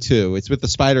it's 22. It's with the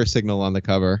spider signal on the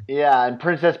cover. Yeah, and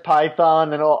Princess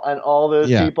Python and all those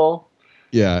people.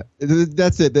 Yeah,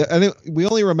 that's it. I think we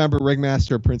only remember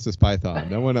Ringmaster and Princess Python.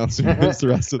 No one else remembers the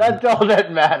rest of them. That's all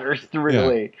that matters,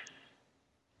 really. Yeah.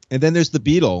 And then there's the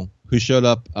Beetle, who showed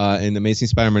up in Amazing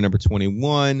Spider-Man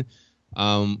 #21.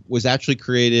 Was actually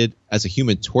created as a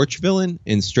Human Torch villain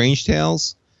in Strange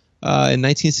Tales in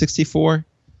 1964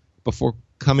 before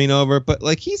coming over. But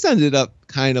like, he's ended up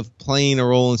kind of playing a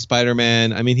role in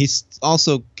Spider-Man. I mean, he's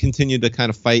also continued to kind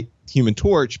of fight Human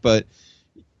Torch, but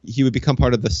he would become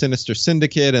part of the Sinister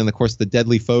Syndicate and, of course, the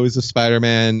Deadly Foes of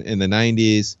Spider-Man in the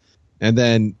 90s. And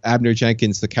then Abner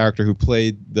Jenkins, the character who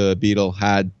played the Beetle,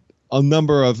 had a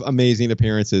number of amazing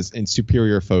appearances in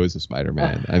superior foes of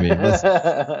Spider-Man. I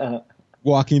mean,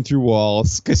 walking through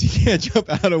walls because he can't jump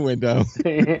out a window.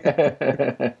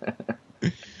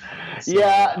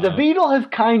 Yeah, the Beetle has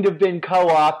kind of been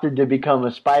co-opted to become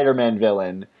a Spider-Man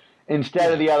villain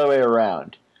instead of the other way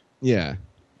around. Yeah.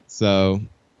 So,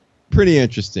 pretty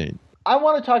interesting. I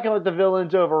want to talk about the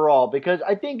villains overall because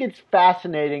I think it's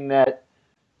fascinating that,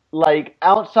 like,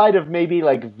 outside of maybe,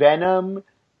 like, Venom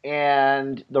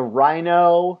and the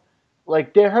Rhino,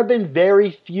 like, there have been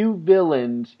very few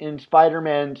villains in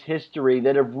Spider-Man's history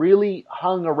that have really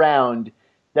hung around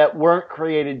that weren't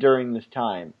created during this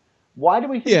time. Why do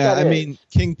we think that is? Yeah, I mean,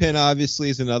 Kingpin obviously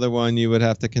is another one you would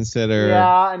have to consider.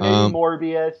 Yeah, and maybe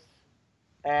Morbius.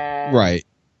 And, right.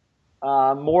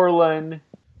 Moreland.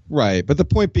 Right, but the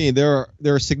point being, there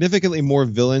are significantly more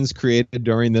villains created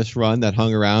during this run that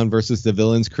hung around versus the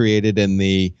villains created in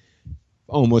the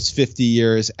almost 50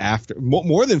 years after,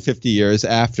 more than 50 years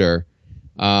after.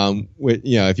 If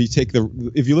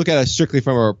you look at it strictly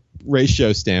from a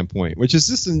ratio standpoint, which is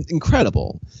just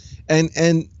incredible.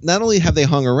 And not only have they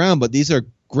hung around, but these are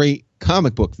great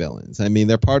comic book villains. I mean,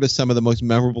 they're part of some of the most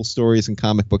memorable stories in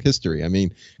comic book history. I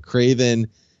mean, Kraven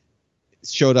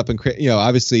showed up and,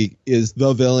 obviously is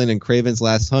the villain in Kraven's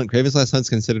Last Hunt. Kraven's Last Hunt is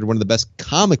considered one of the best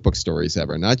comic book stories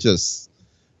ever, not just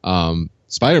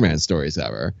Spider-Man stories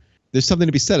ever. There's something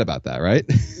to be said about that, right?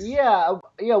 Yeah.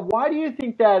 Why do you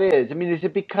think that is? I mean, is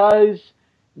it because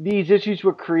these issues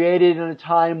were created in a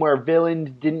time where villains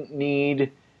didn't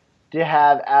need to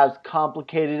have as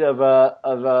complicated of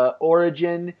a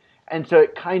origin, and so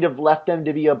it kind of left them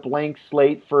to be a blank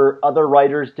slate for other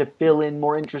writers to fill in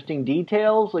more interesting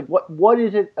details? Like, what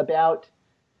is it about?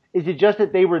 Is it just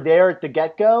that they were there at the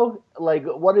get-go? Like,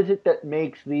 what is it that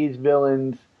makes these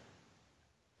villains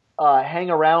hang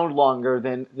around longer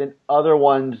than other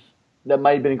ones that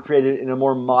might have been created in a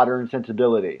more modern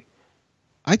sensibility?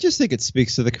 I just think it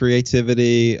speaks to the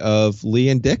creativity of Lee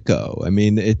and Ditko. I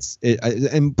mean,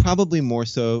 and probably more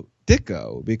so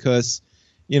Ditko, because,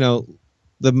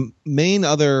 the main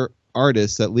other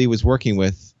artist that Lee was working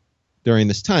with during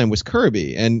this time was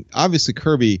Kirby. And obviously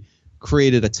Kirby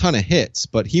created a ton of hits,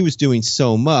 but he was doing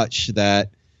so much that,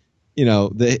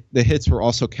 the hits were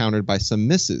also countered by some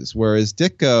misses. Whereas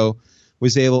Ditko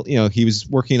was able, he was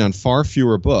working on far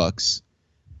fewer books.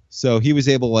 So he was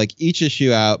able, like, each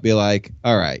issue out, be like,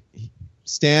 all right,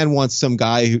 Stan wants some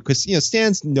guy who, because,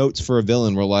 Stan's notes for a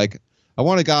villain were like, I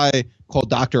want a guy called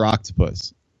Dr.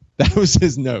 Octopus. That was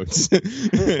his notes. You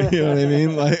know what I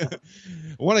mean? Like, I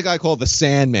want a guy called the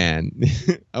Sandman.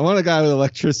 I want a guy with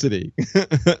electricity.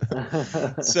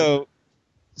 So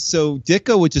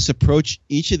Ditko would just approach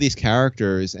each of these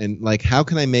characters and, like, how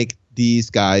can I make these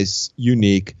guys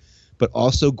unique, but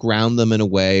also ground them in a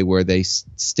way where they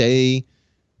stay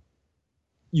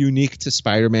unique to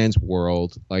Spider-Man's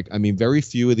world. Like, I mean, very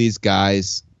few of these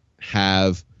guys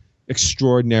have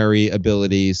extraordinary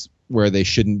abilities where they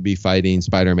shouldn't be fighting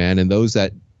Spider-Man, and those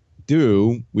that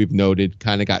do, we've noted,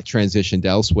 kind of got transitioned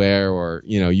elsewhere or,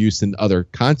 used in other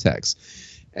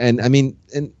contexts. And I mean,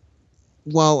 and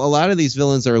while a lot of these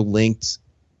villains are linked,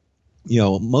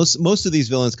 most of these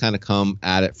villains kind of come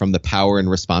at it from the power and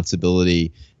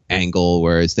responsibility angle,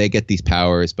 whereas they get these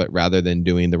powers, but rather than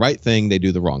doing the right thing, they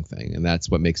do the wrong thing, and that's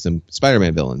what makes them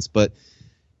Spider-Man villains. But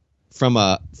from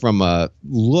a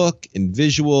look and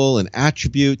visual and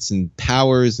attributes and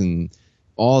powers and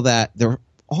all that, they're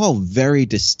all very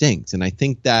distinct, and I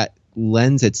think that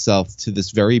lends itself to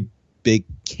this very big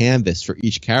canvas for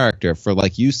each character, for,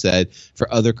 like you said,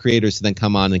 for other creators to then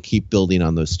come on and keep building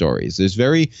on those stories. There's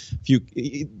very few,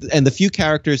 and the few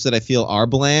characters that I feel are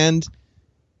bland,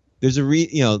 there's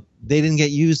they didn't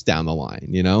get used down the line,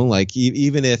 like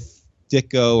even if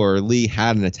Ditko or Lee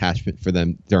had an attachment for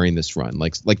them during this run,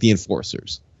 like the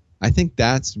Enforcers. I think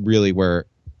that's really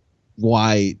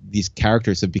why these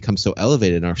characters have become so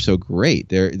elevated and are so great.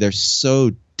 They're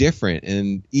so different,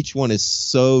 and each one is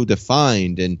so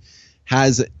defined and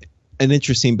has an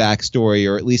interesting backstory,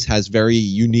 or at least has very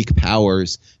unique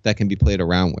powers that can be played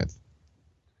around with.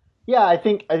 Yeah, I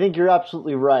think you're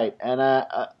absolutely right, and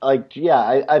I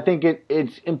think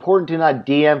it's important to not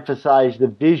de-emphasize the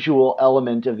visual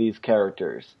element of these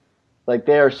characters. Like,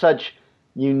 they are such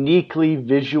uniquely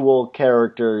visual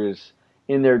characters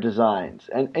in their designs,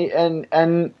 and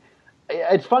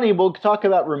it's funny. We'll talk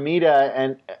about Romita,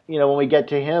 and when we get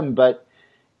to him, but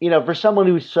for someone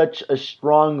who's such a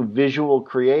strong visual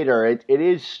creator, it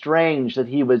is strange that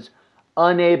he was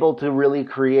unable to really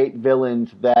create villains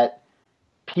that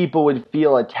people would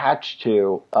feel attached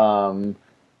to.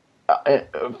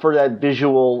 for that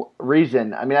visual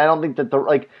reason. I mean, I don't think that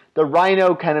the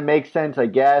Rhino kind of makes sense, I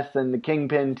guess, and the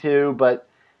Kingpin too, but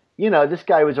this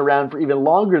guy was around for even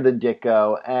longer than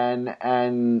Ditko, and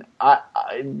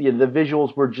the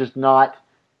visuals were just not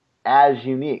as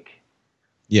unique.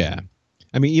 Yeah.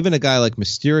 I mean, even a guy like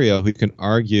Mysterio, who can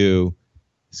argue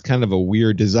it's kind of a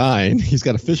weird design. He's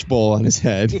got a fishbowl on his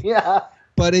head. Yeah.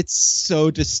 But it's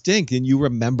so distinct, and you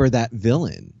remember that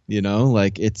villain,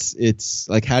 like it's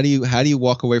like, how do you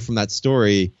walk away from that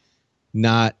story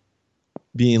not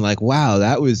being like, wow,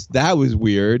 that was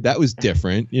weird, that was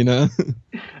different,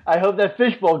 I hope that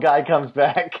fishbowl guy comes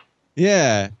back.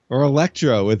 Yeah, or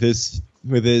Electro with his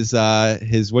what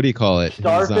do you call it?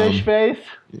 Starfish face?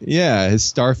 Yeah, his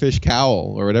starfish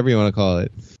cowl or whatever you want to call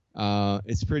it.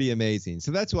 It's pretty amazing.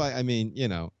 So that's why, I mean,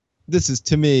 this is,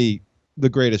 to me, the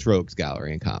greatest rogues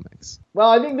gallery in comics. Well,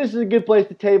 I think this is a good place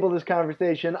to table this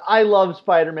conversation. I love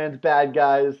Spider-Man's bad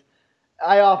guys.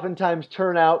 I oftentimes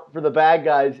turn out for the bad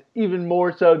guys even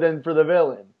more so than for the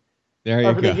villain. There you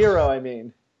go. Or for the hero, I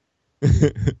mean.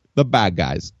 The bad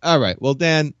guys. All right. Well,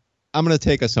 Dan, I'm going to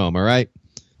take us home, all right?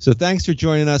 So thanks for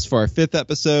joining us for our 5th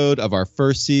episode of our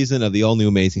first season of the all-new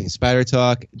Amazing Spider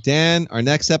Talk. Dan, our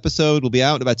next episode will be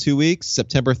out in about 2 weeks,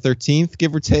 September 13th,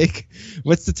 give or take.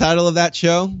 What's the title of that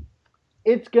show?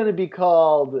 It's going to be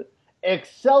called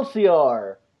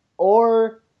Excelsior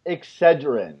or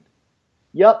Excedrin.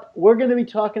 Yup, we're going to be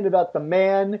talking about the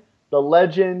man, the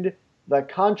legend, the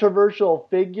controversial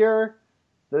figure,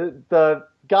 the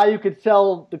guy who could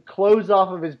sell the clothes off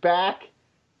of his back.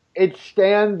 It's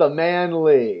Stan the Man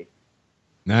Lee.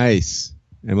 Nice.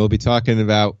 And we'll be talking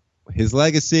about his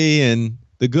legacy and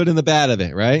the good and the bad of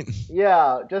it, right?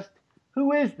 Yeah, just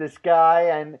who is this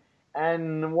guy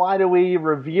and why do we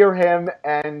revere him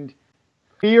and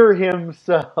fear him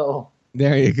so?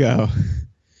 There you go.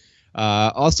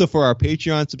 Also, for our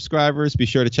Patreon subscribers, be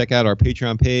sure to check out our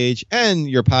Patreon page and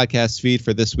your podcast feed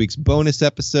for this week's bonus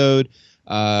episode.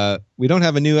 We don't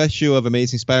have a new issue of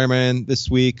Amazing Spider-Man this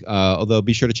week, although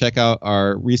be sure to check out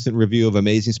our recent review of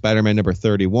Amazing Spider-Man number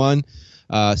 31.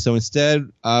 So instead,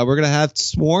 we're going to have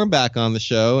Swarm back on the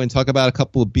show and talk about a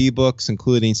couple of B-books,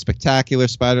 including Spectacular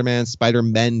Spider-Man,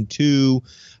 Spider-Men 2,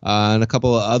 and a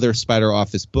couple of other Spider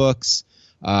Office books.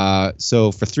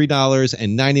 So for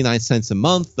 $3.99 a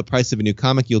month, the price of a new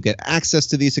comic, you'll get access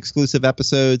to these exclusive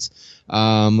episodes,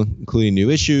 including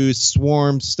new issues,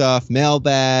 Swarm stuff,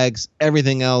 mailbags,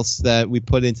 everything else that we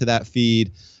put into that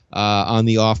feed on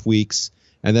the off weeks.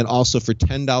 And then also for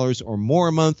 $10 or more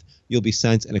a month, you'll be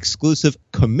sent an exclusive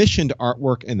commissioned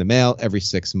artwork in the mail every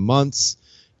 6 months.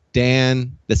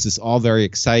 Dan, this is all very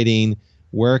exciting.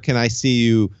 Where can I see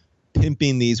you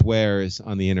pimping these wares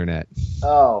on the internet?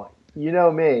 Oh, you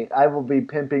know me. I will be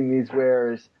pimping these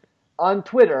wares on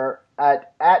Twitter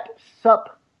at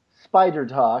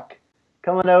 @SupSpiderTalk.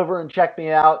 Coming over and check me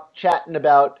out, chatting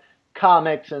about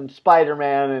comics and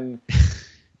Spider-Man and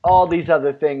all these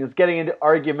other things, getting into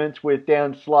arguments with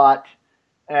Dan Slott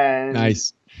and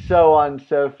nice. So on and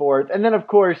so forth. And then, of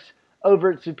course,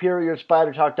 over at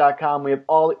SuperiorSpiderTalk.com, we have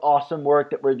all the awesome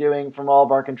work that we're doing from all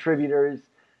of our contributors,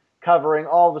 covering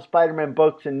all the Spider-Man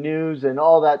books and news and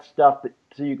all that stuff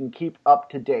so you can keep up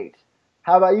to date.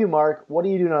 How about you, Mark? What are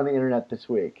you doing on the internet this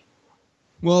week?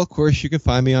 Well, of course, you can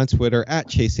find me on Twitter at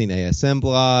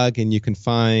ChasingASMblog, and you can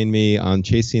find me on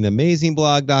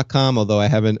ChasingAmazingblog.com, although I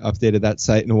haven't updated that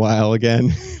site in a while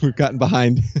again. We've gotten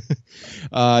behind.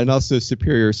 And also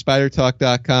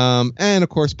SuperiorSpiderTalk.com. And,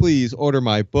 of course, please order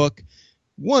my book,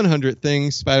 100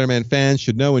 Things Spider-Man Fans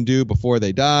Should Know and Do Before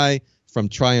They Die, from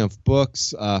Triumph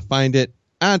Books. Find it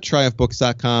at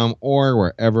TriumphBooks.com or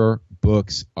wherever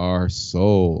books are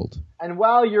sold. And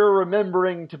while you're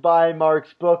remembering to buy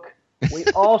Mark's book, we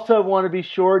also want to be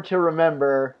sure to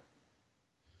remember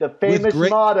the famous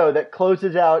motto that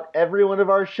closes out every one of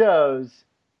our shows.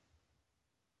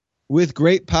 With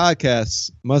great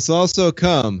podcasts must also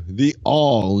come the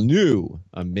all-new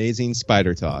Amazing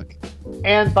Spider Talk.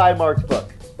 And buy Mark's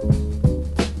book.